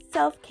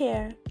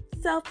 self-care.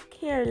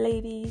 Self-care,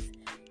 ladies.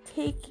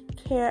 Take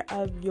care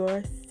of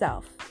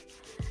yourself.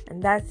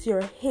 And that's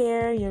your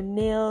hair, your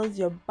nails,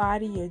 your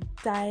body, your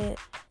diet,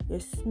 your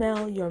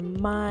smell, your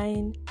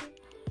mind,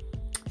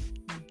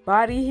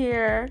 body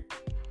hair.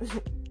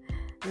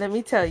 Let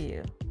me tell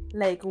you,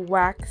 like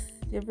wax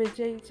your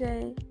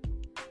vajayjay.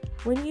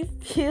 When you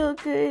feel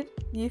good,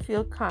 you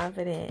feel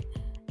confident.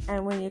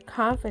 And when you're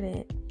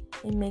confident,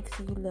 it makes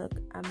you look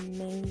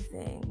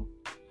amazing.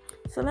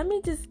 So let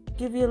me just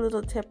give you a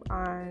little tip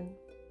on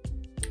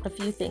a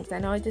few things. I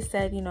know I just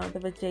said, the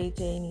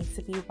vajayjay needs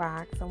to be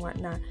waxed and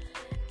whatnot.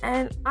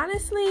 And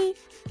honestly,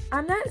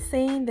 I'm not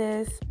saying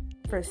this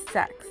for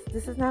sex.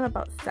 This is not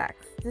about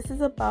sex. This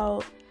is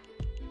about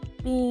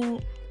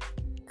being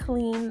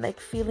clean, like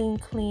feeling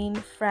clean,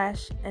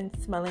 fresh, and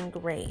smelling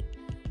great.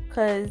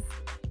 Because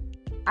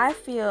I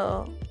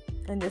feel,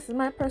 and this is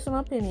my personal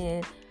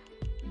opinion,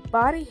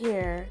 body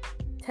hair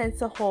tends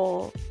to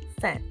hold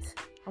scent,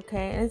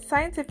 okay? And it's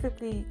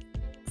scientifically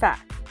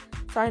fact.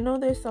 So I know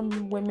there's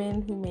some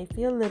women who may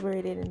feel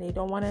liberated and they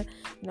don't want to,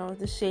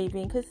 the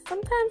shaving. Because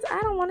sometimes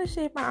I don't want to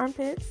shave my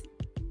armpits.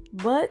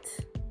 But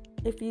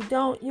if you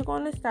don't, you're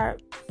going to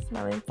start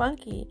smelling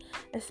funky.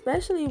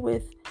 Especially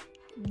with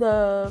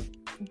the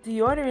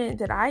deodorant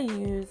that I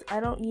use.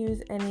 I don't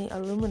use any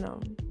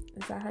aluminum.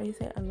 Is that how you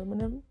say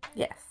aluminum?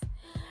 Yes.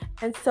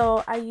 And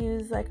so I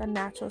use like a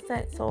natural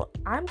scent. So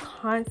I'm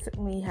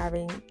constantly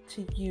having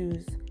to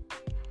use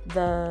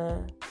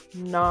the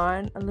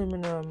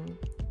non-aluminum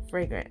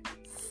fragrance.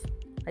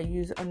 I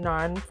use a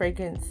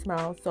non-fragrant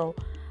smell, so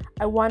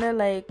I want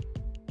to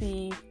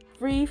be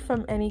free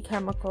from any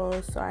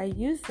chemicals, so I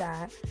use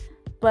that.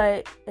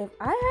 But if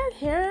I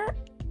had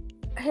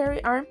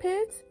hairy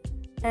armpits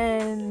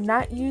and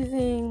not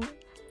using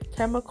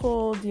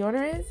chemical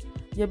deodorants,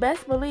 you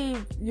best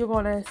believe you're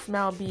gonna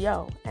smell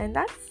BO, and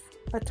that's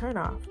a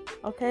turnoff.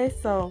 Okay,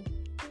 so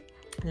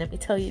let me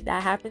tell you,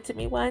 that happened to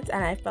me once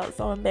and I felt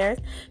so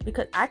embarrassed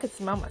because I could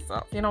smell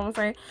myself, you know what I'm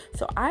saying?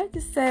 So I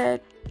just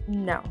said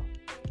no.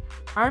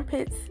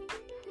 Armpits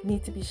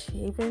need to be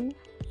shaven,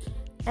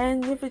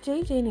 and your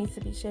vajayjay needs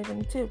to be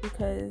shaven too,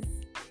 because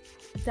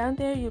down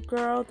there, your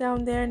girl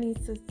down there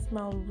needs to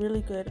smell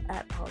really good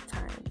at all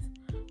times.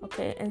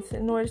 Okay, and so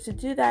in order to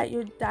do that,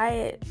 your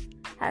diet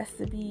has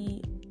to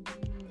be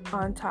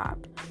on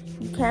top.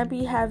 You can't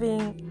be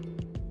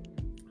having,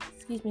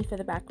 excuse me for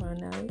the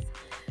background noise,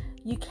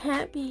 you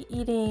can't be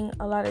eating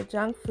a lot of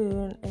junk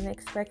food and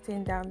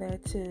expecting down there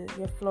to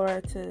your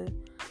flora to,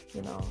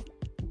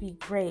 be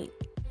great,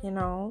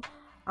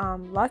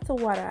 Lots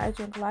of water. I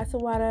drink lots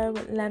of water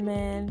with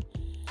lemon,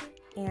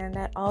 and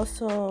I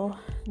also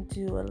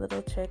do a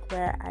little trick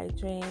where I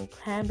drink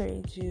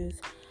cranberry juice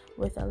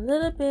with a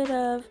little bit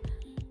of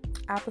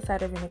apple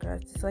cider vinegar,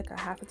 just like a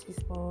half a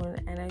teaspoon,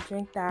 and I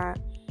drink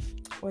that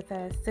with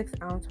a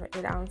 6-ounce or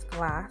 8-ounce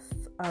glass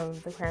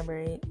of the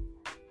cranberry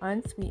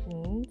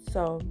unsweetened.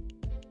 So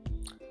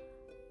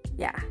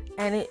yeah,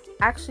 and it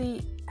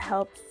actually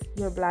helps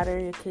your bladder,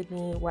 your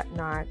kidney,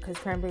 whatnot, because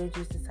cranberry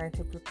juice is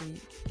scientifically,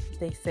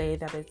 they say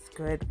that it's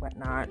good,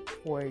 whatnot,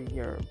 for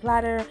your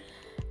bladder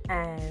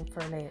and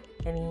for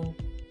any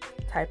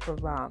type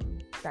of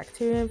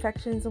bacteria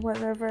infections and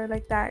whatever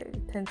like that.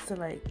 It tends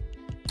to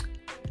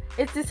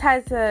it just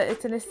has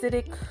it's an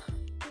acidic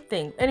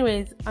thing.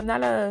 Anyways, I'm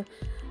not a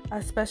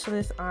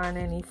specialist on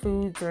any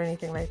foods or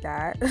anything like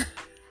that.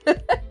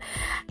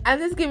 I'm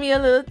just giving you a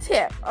little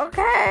tip,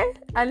 okay,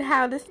 on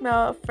how to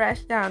smell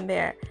fresh down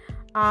there.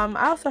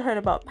 I also heard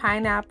about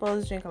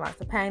pineapples, drinking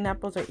lots of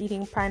pineapples or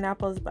eating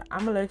pineapples, but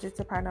I'm allergic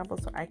to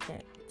pineapples, so I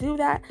can't do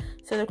that.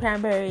 So the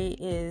cranberry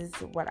is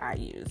what I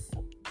use.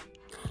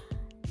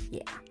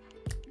 Yeah.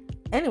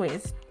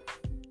 Anyways,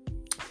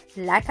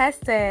 like I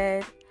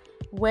said,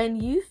 when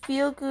you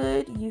feel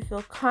good, you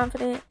feel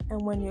confident,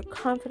 and when you're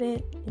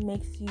confident, it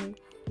makes you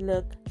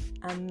look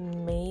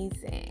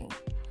amazing.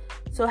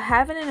 So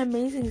having an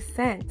amazing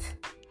scent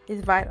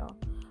is vital.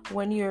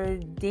 When you're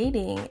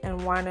dating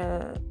and want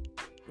to,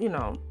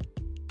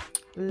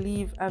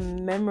 leave a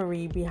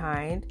memory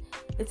behind,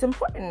 it's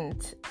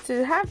important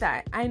to have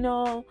that. I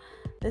know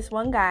this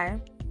one guy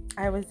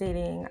I was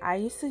dating, I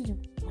used to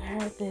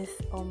wear this,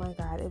 oh my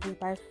god, it was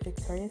by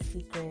Victoria's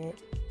Secret.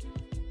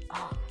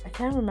 Oh, I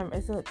can't remember.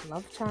 Is it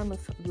Love Charm or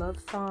Love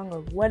Song or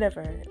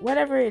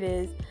whatever it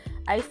is?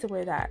 I used to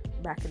wear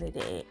that back in the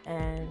day,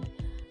 and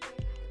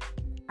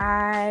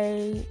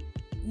I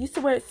used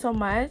to wear it so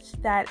much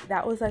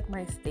that was like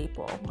my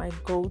staple, my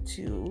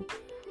go-to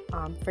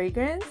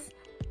fragrance.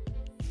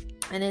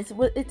 And it's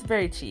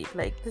very cheap.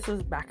 Like, this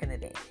was back in the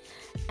day,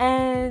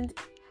 and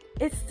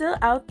it's still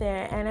out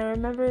there. And I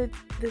remember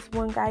this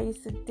one guy I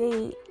used to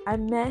date. I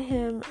met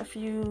him a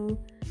few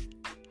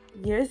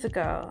years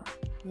ago,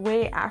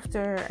 way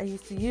after I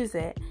used to use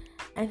it,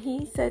 and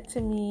he said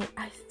to me,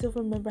 "I still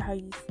remember how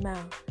you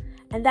smell."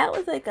 And that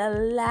was like a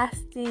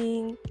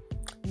lasting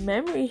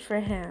memory for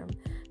him.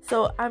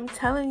 So I'm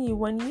telling you,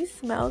 when you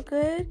smell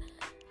good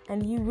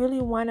and you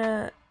really want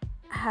to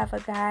have a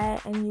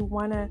guy, and you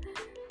want to,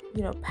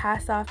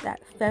 pass off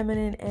that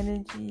feminine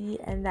energy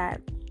and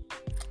that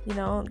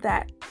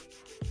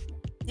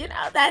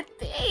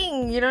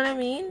thing, you know what I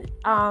mean?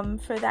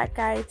 For that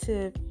guy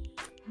to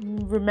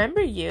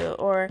remember you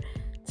or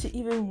to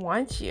even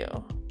want you,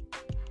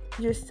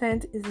 your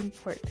scent is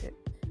important.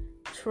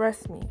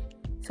 Trust me.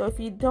 So if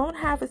you don't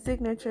have a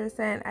signature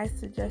scent, I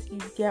suggest you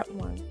get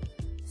one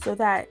so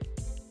that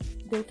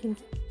they can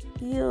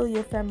feel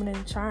your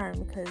feminine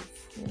charm, because,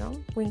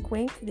 wink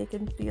wink, they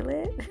can feel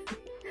it.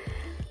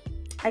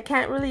 I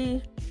can't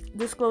really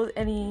disclose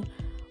any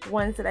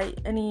perfumes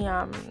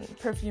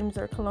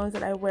or colognes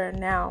that I wear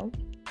now,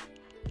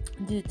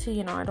 due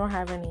to, I don't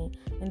have any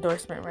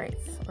endorsement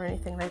rights or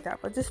anything like that.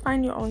 But just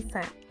find your own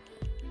scent.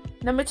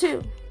 Number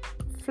 2,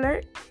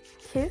 flirt,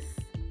 kiss,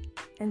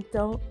 and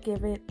don't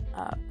give it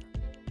up.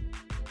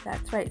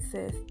 That's right,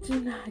 sis.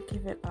 Do not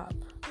give it up.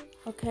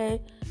 Okay?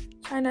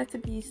 Try not to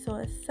be so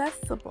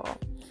accessible.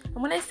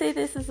 And when I say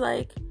this, is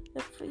like,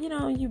 if,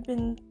 you've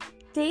been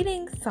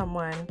dating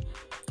someone,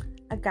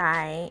 a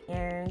guy,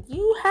 and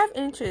you have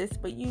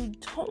interest, but you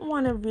don't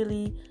want to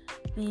really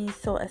be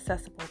so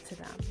accessible to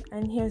them.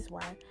 And here's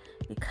why.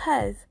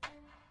 Because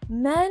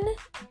men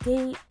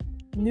date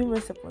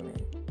numerous of women,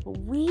 but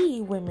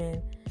we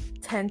women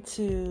tend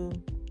to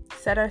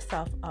set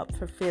ourselves up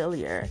for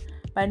failure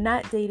by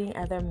not dating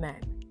other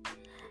men.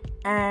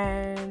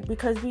 And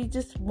because we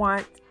just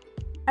want,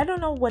 I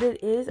don't know what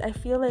it is. I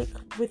feel like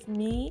with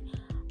me,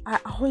 I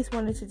always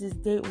wanted to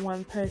just date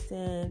one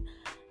person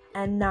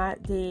and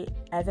not date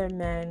other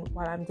men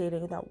while I'm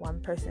dating that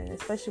one person,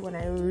 especially when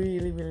I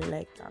really, really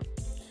like them.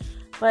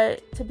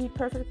 But to be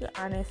perfectly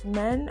honest,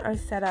 men are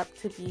set up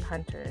to be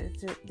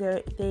hunters.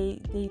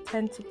 They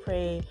tend to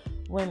prey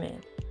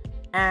women,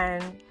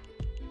 and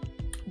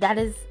that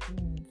is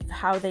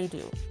how they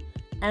do.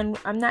 And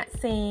I'm not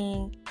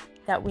saying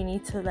that we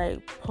need to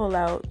like pull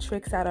out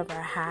tricks out of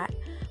our hat,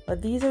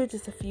 but these are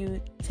just a few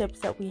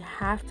tips that we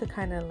have to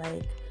kind of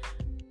like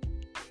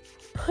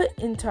put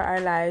into our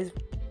lives,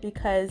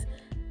 because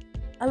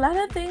a lot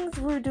of things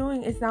we're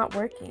doing is not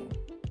working.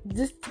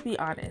 Just to be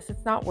honest,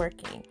 it's not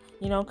working,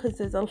 because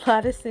there's a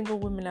lot of single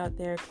women out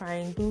there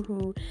crying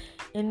boo-hoo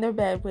in their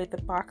bed with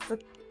a box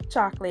of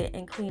chocolate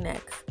and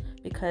Kleenex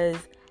because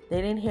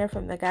they didn't hear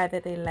from the guy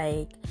that they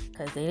like,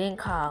 because they didn't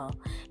call,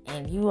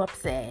 and you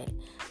upset,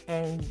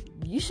 and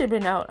you should have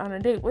been out on a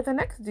date with the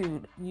next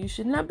dude. You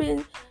shouldn't have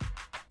been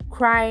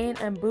crying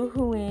and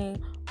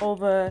boo-hooing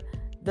over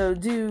the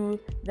dude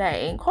that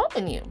ain't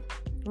calling you,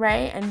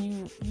 right?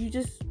 And you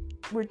just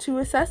were too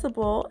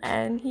accessible,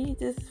 and he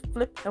just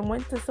flipped and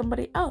went to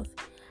somebody else.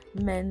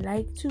 Men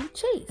like to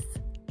chase,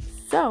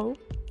 so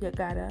you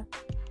gotta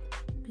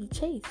be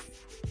chased,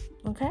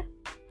 okay?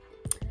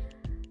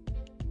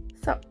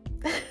 So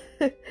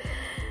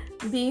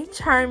being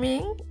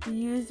charming,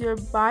 use your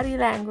body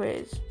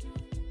language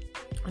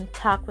and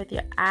talk with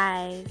your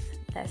eyes,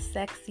 that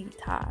sexy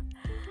talk.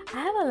 I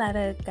have a lot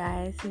of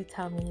guys who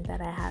tell me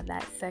that I have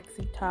that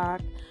sexy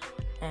talk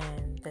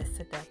and the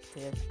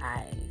seductive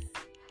eyes.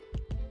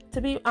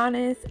 To be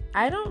honest,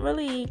 I don't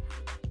really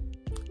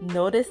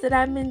notice that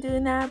I've been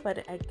doing that,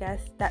 but I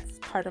guess that's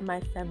part of my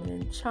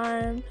feminine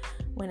charm.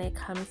 When it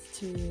comes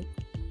to,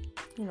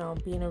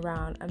 being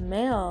around a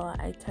male,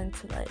 I tend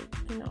to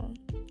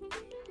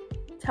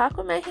talk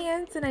with my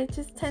hands, and I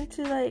just tend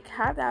to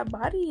have that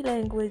body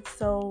language.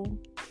 So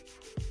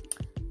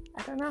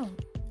I don't know.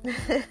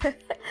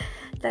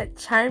 That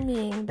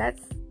charming,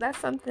 that's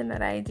something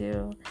that I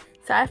do.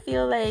 So I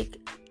feel like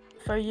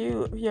for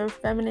you, your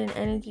feminine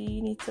energy,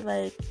 you need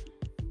to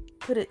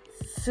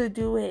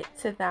subdue it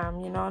to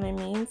them, you know what I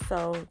mean?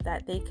 So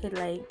that they could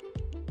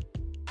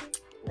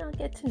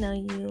get to know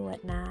you,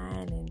 whatnot,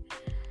 and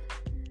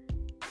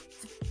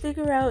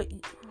figure out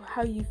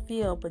how you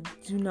feel, but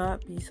do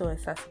not be so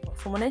accessible.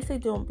 So when I say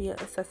don't be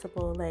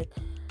accessible,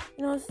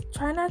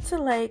 try not to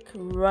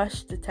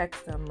rush to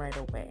text them right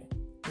away.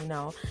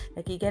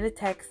 You get a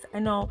text. I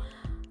know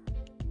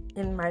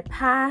in my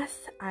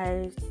past,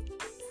 I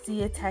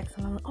see a text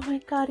and I'm like, oh my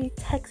God, he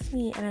texts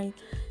me, and I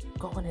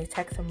go and I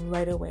text him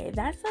right away.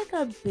 That's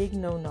a big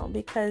no-no,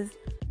 because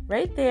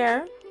right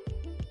there,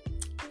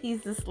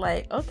 he's just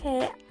like,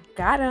 okay,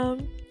 got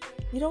him.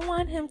 You don't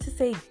want him to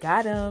say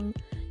got him.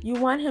 You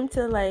want him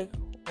to like,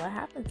 what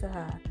happened to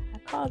her? I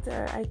called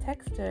her, I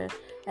texted her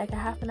like a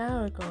half an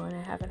hour ago and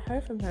I haven't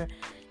heard from her.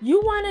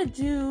 You want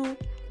to do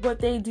what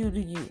they do to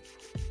you,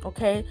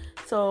 okay?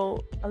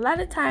 So a lot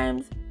of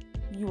times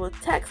you will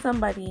text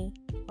somebody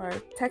or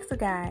text a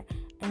guy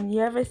and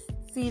you ever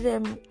see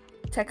them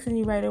texting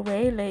you right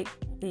away, like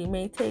they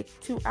may take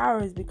 2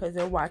 hours because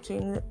they're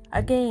watching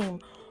a game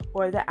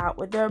or they're out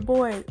with their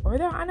boys or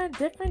they're on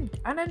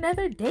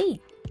another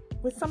date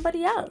with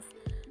somebody else.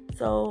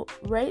 So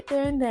right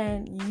there and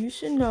then you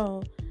should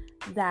know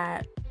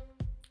that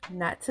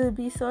not to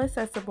be so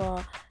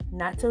accessible,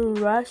 not to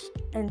rush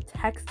and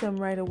text them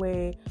right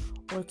away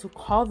or to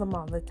call them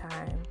all the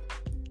time.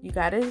 You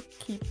gotta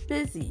keep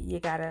busy. You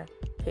gotta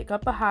pick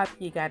up a hobby.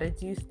 You gotta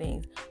do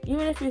things.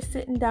 Even if you're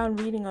sitting down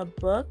reading a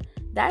book,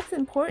 that's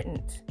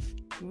important.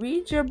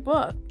 Read your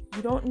book.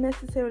 You don't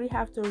necessarily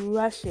have to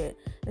rush it,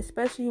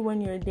 especially when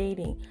you're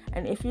dating.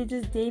 And if you're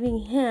just dating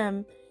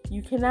him,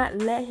 you cannot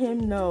let him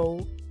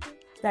know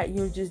that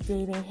you're just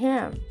dating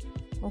him.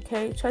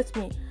 Okay? Trust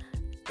me.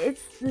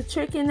 It's the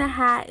trick in the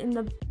hat.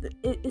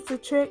 It's a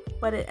trick,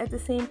 but at the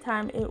same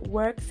time, it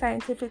works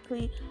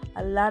scientifically.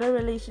 A lot of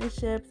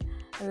relationships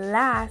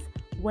last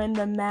when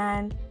the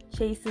man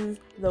chases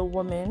the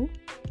woman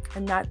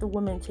and not the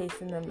woman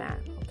chasing the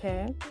man.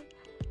 Okay?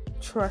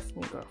 Trust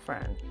me,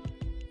 girlfriend.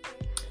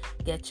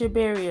 Get your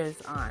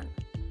barriers on.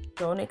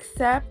 Don't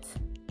accept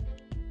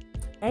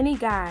any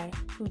guy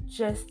who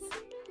just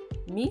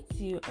meets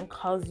you and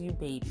calls you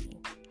baby.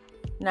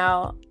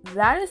 Now,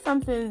 that is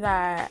something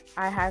that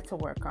I had to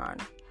work on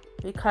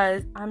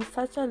because I'm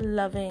such a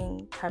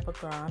loving type of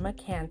girl. I'm a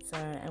Cancer,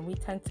 and we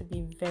tend to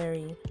be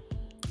very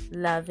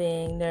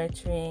loving,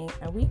 nurturing,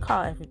 and we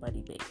call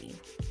everybody baby.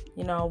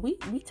 You know, we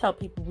tell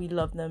people we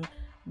love them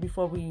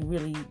before we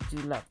really do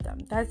love them.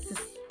 That's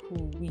just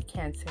who we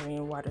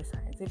Cancerian water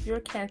signs. If you're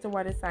a Cancer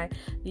water sign,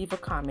 leave a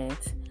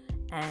comment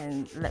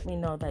and let me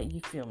know that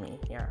you feel me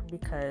here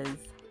because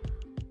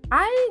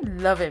I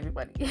love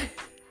everybody.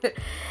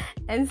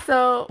 And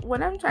so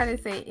what I'm trying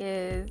to say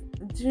is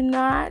do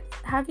not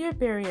have your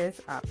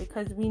barriers up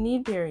because we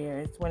need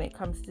barriers when it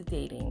comes to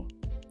dating.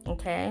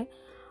 Okay?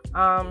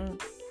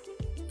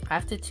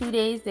 After 2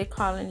 days, they're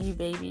calling you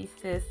baby,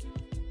 sis.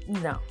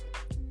 No.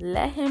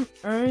 Let him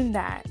earn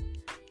that.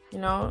 You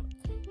know,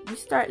 you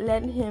start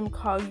letting him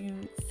call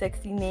you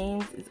sexy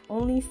names is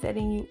only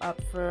setting you up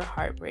for a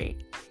heartbreak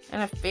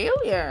and a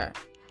failure.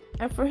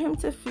 And for him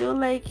to feel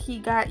like he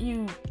got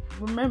you,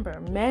 remember,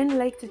 men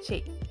like to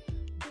chase.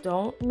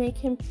 Don't make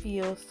him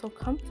feel so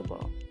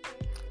comfortable.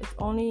 It's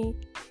only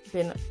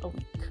been a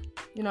week.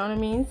 You know what I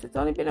mean? It's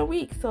only been a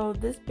week. So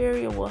this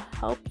barrier will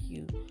help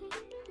you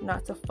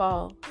not to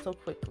fall so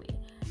quickly.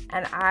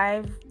 And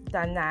I've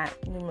done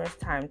that numerous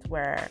times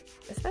where,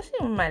 especially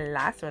in my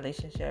last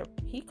relationship,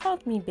 he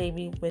called me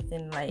baby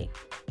within like,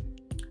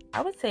 I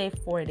would say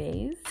 4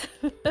 days.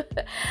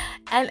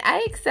 And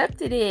I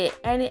accepted it.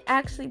 And it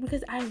actually,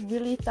 because I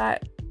really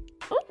thought,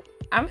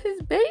 I'm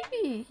his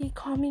baby. He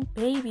called me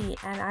baby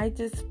and I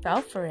just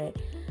fell for it.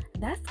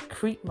 That's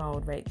creep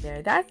mode right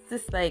there. That's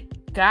just like,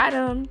 got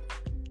him.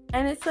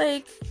 And it's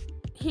like,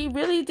 he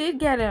really did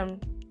get him.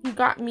 He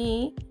got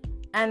me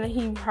and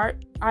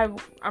I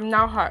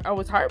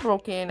was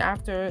heartbroken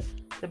after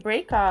the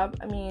breakup.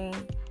 I mean,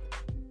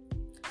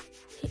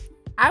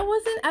 I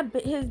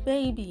wasn't his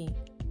baby.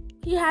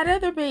 He had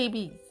other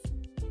babies,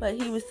 but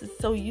he was just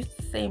so used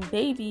to saying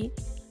baby.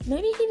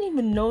 Maybe he didn't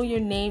even know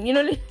your name. You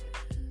know what I mean?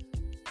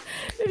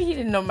 Maybe he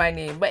didn't know my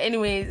name. But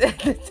anyways, at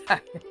the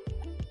time.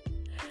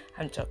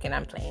 I'm joking.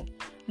 I'm playing.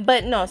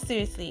 But no,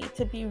 seriously.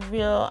 To be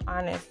real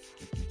honest,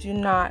 do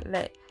not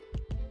let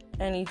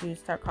any dude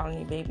start calling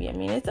you baby. I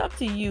mean, it's up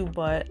to you.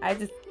 But I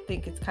just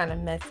think it's kind of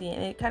messy.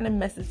 And it kind of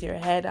messes your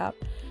head up.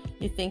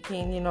 You're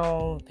thinking, you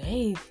know,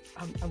 hey,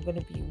 I'm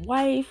going to be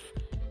wife.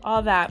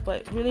 All that.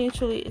 But really and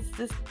truly, it's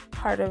just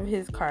part of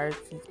his cards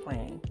he's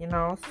playing. You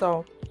know?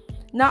 So,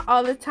 not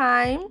all the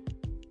time.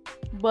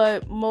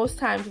 But most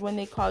times when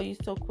they call you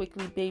so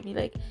quickly baby,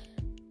 like,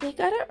 they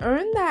gotta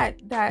earn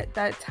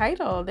that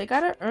title. They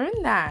gotta earn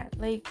that.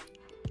 Like,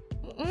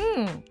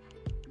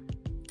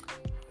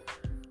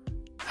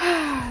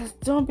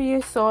 don't be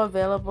so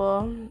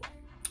available.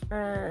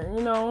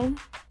 You know.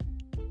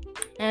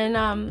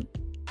 And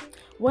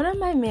one of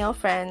my male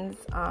friends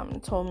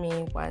told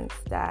me once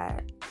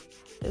that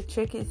the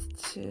trick is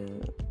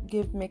to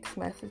give mixed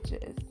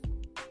messages.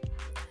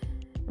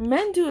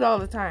 Men do it all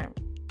the time.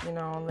 You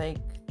know, like,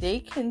 they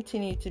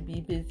continue to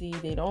be busy.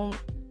 They don't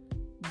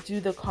do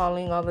the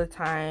calling all the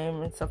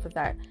time and stuff like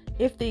that.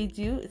 If they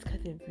do, it's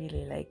because they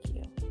really like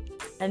you.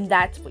 And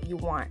that's what you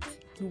want.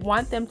 You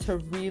want them to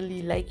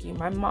really like you.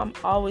 My mom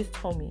always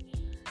told me,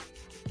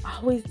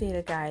 always date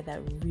a guy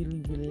that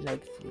really, really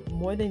likes you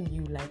more than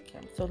you like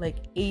him. So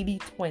like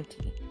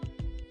 80-20,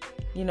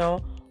 you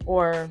know,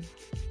 or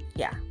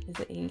yeah, is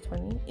it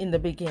 80-20? In the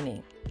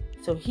beginning.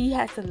 So he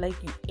has to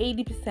like you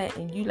 80%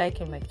 and you like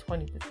him like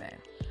 20%.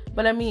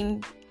 But I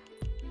mean,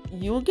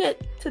 you'll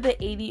get to the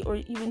 80 or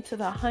even to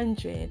the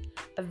 100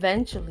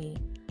 eventually.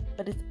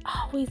 But it's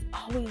always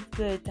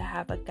good to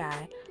have a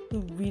guy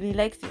who really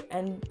likes you.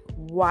 And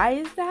why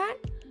is that?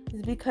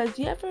 Is because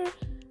you ever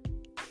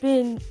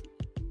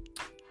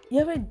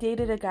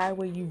dated a guy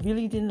where you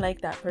really didn't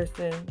like that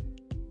person,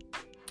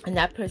 and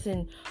that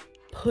person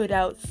put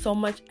out so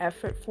much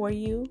effort for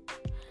you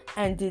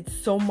and did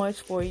so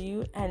much for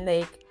you, and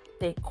like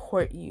they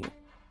court you,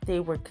 they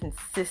were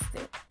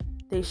consistent,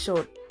 they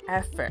showed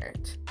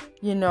effort,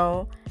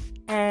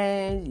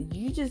 and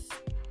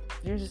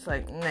you're just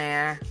like,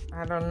 nah,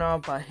 I don't know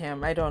about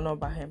him.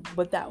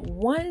 But that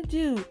one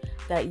dude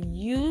that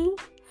you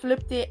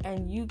flipped it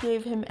and you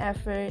gave him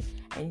effort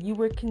and you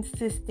were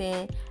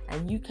consistent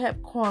and you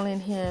kept calling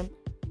him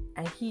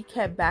and he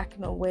kept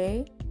backing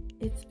away,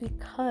 it's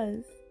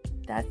because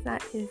that's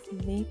not his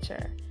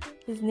nature.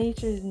 His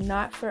nature is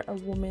not for a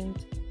woman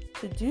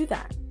to do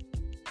that.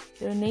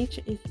 Their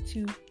nature is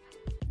to,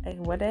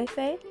 what did I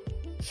say?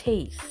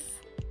 Chase.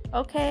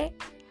 Okay?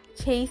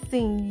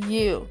 Chasing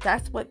you.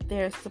 That's what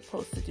they're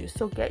supposed to do.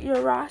 So get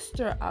your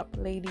roster up,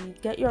 ladies.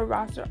 Get your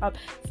roster up.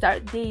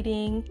 Start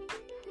dating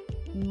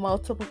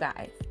multiple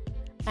guys.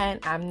 And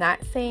I'm not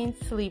saying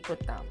sleep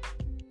with them.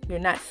 You're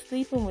not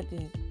sleeping with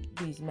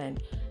these men.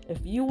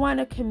 If you want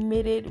a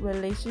committed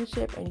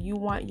relationship and you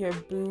want your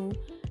boo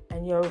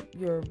and your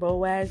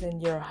Boaz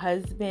and your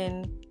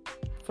husband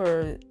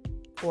for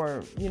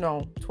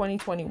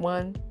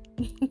 2021,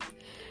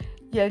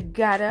 you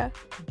gotta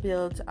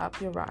build up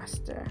your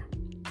roster.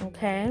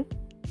 Okay?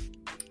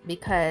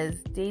 Because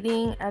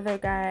dating other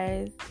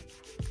guys,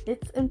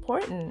 it's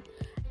important.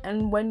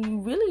 And when you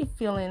really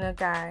feeling a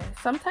guy,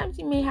 sometimes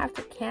you may have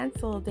to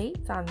cancel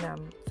dates on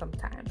them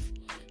sometimes.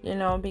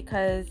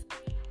 Because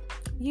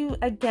you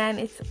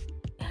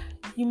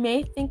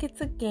may think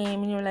it's a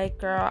game and you're like,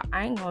 girl,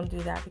 I ain't gonna do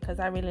that because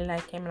I really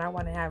like him and I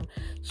want to have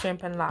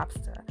shrimp and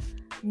lobster.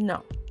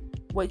 No.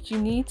 What you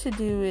need to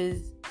do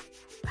is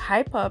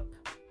hype up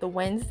the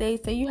Wednesday.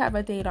 Say you have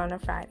a date on a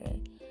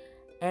Friday.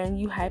 And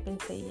you hype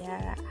and say,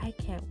 yeah, I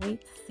can't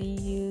wait to see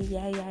you.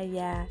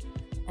 Yeah.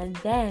 And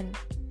then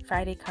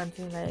Friday comes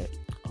and like,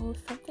 oh,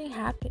 something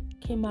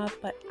came up,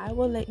 but I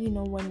will let you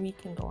know when we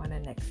can go on a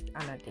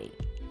date.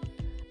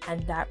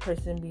 And that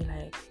person be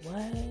like,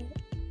 what?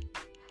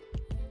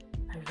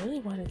 I really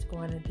wanted to go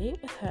on a date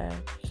with her.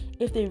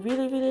 If they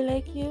really, really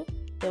like you,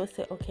 they'll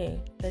say, okay,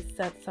 let's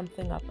set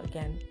something up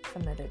again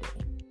some other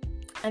day.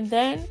 And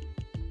then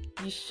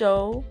you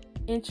show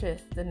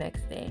interest the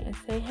next day and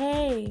say,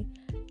 hey,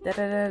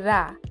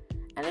 da-da-da-da.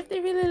 And if they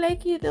really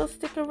like you, they'll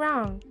stick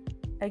around.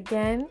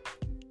 Again,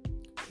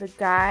 the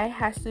guy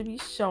has to be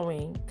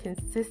showing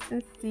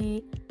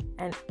consistency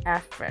and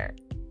effort.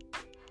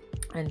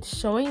 And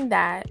showing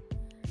that,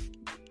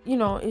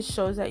 it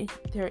shows that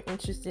they're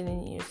interested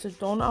in you. So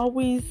don't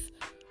always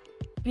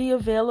be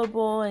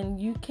available and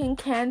you can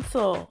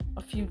cancel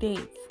a few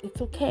dates. It's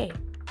okay.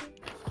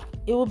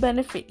 It will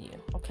benefit you,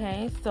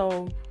 okay?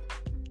 So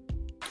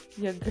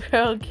your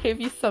girl gave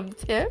you some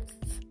tips.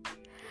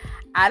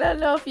 I don't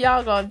know if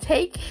y'all gonna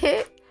take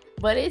it,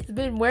 but it's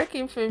been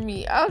working for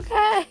me,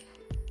 okay?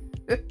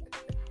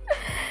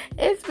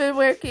 It's been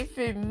working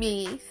for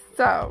me.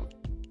 So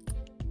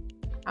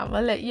I'm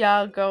gonna let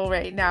y'all go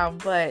right now,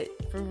 but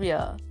for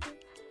real,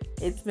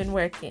 it's been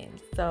working.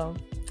 So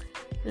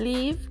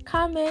leave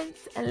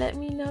comments and let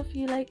me know if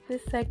you like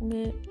this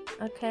segment,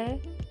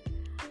 okay?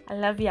 I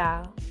love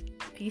y'all.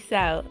 Peace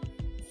out.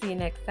 See you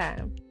next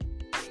time.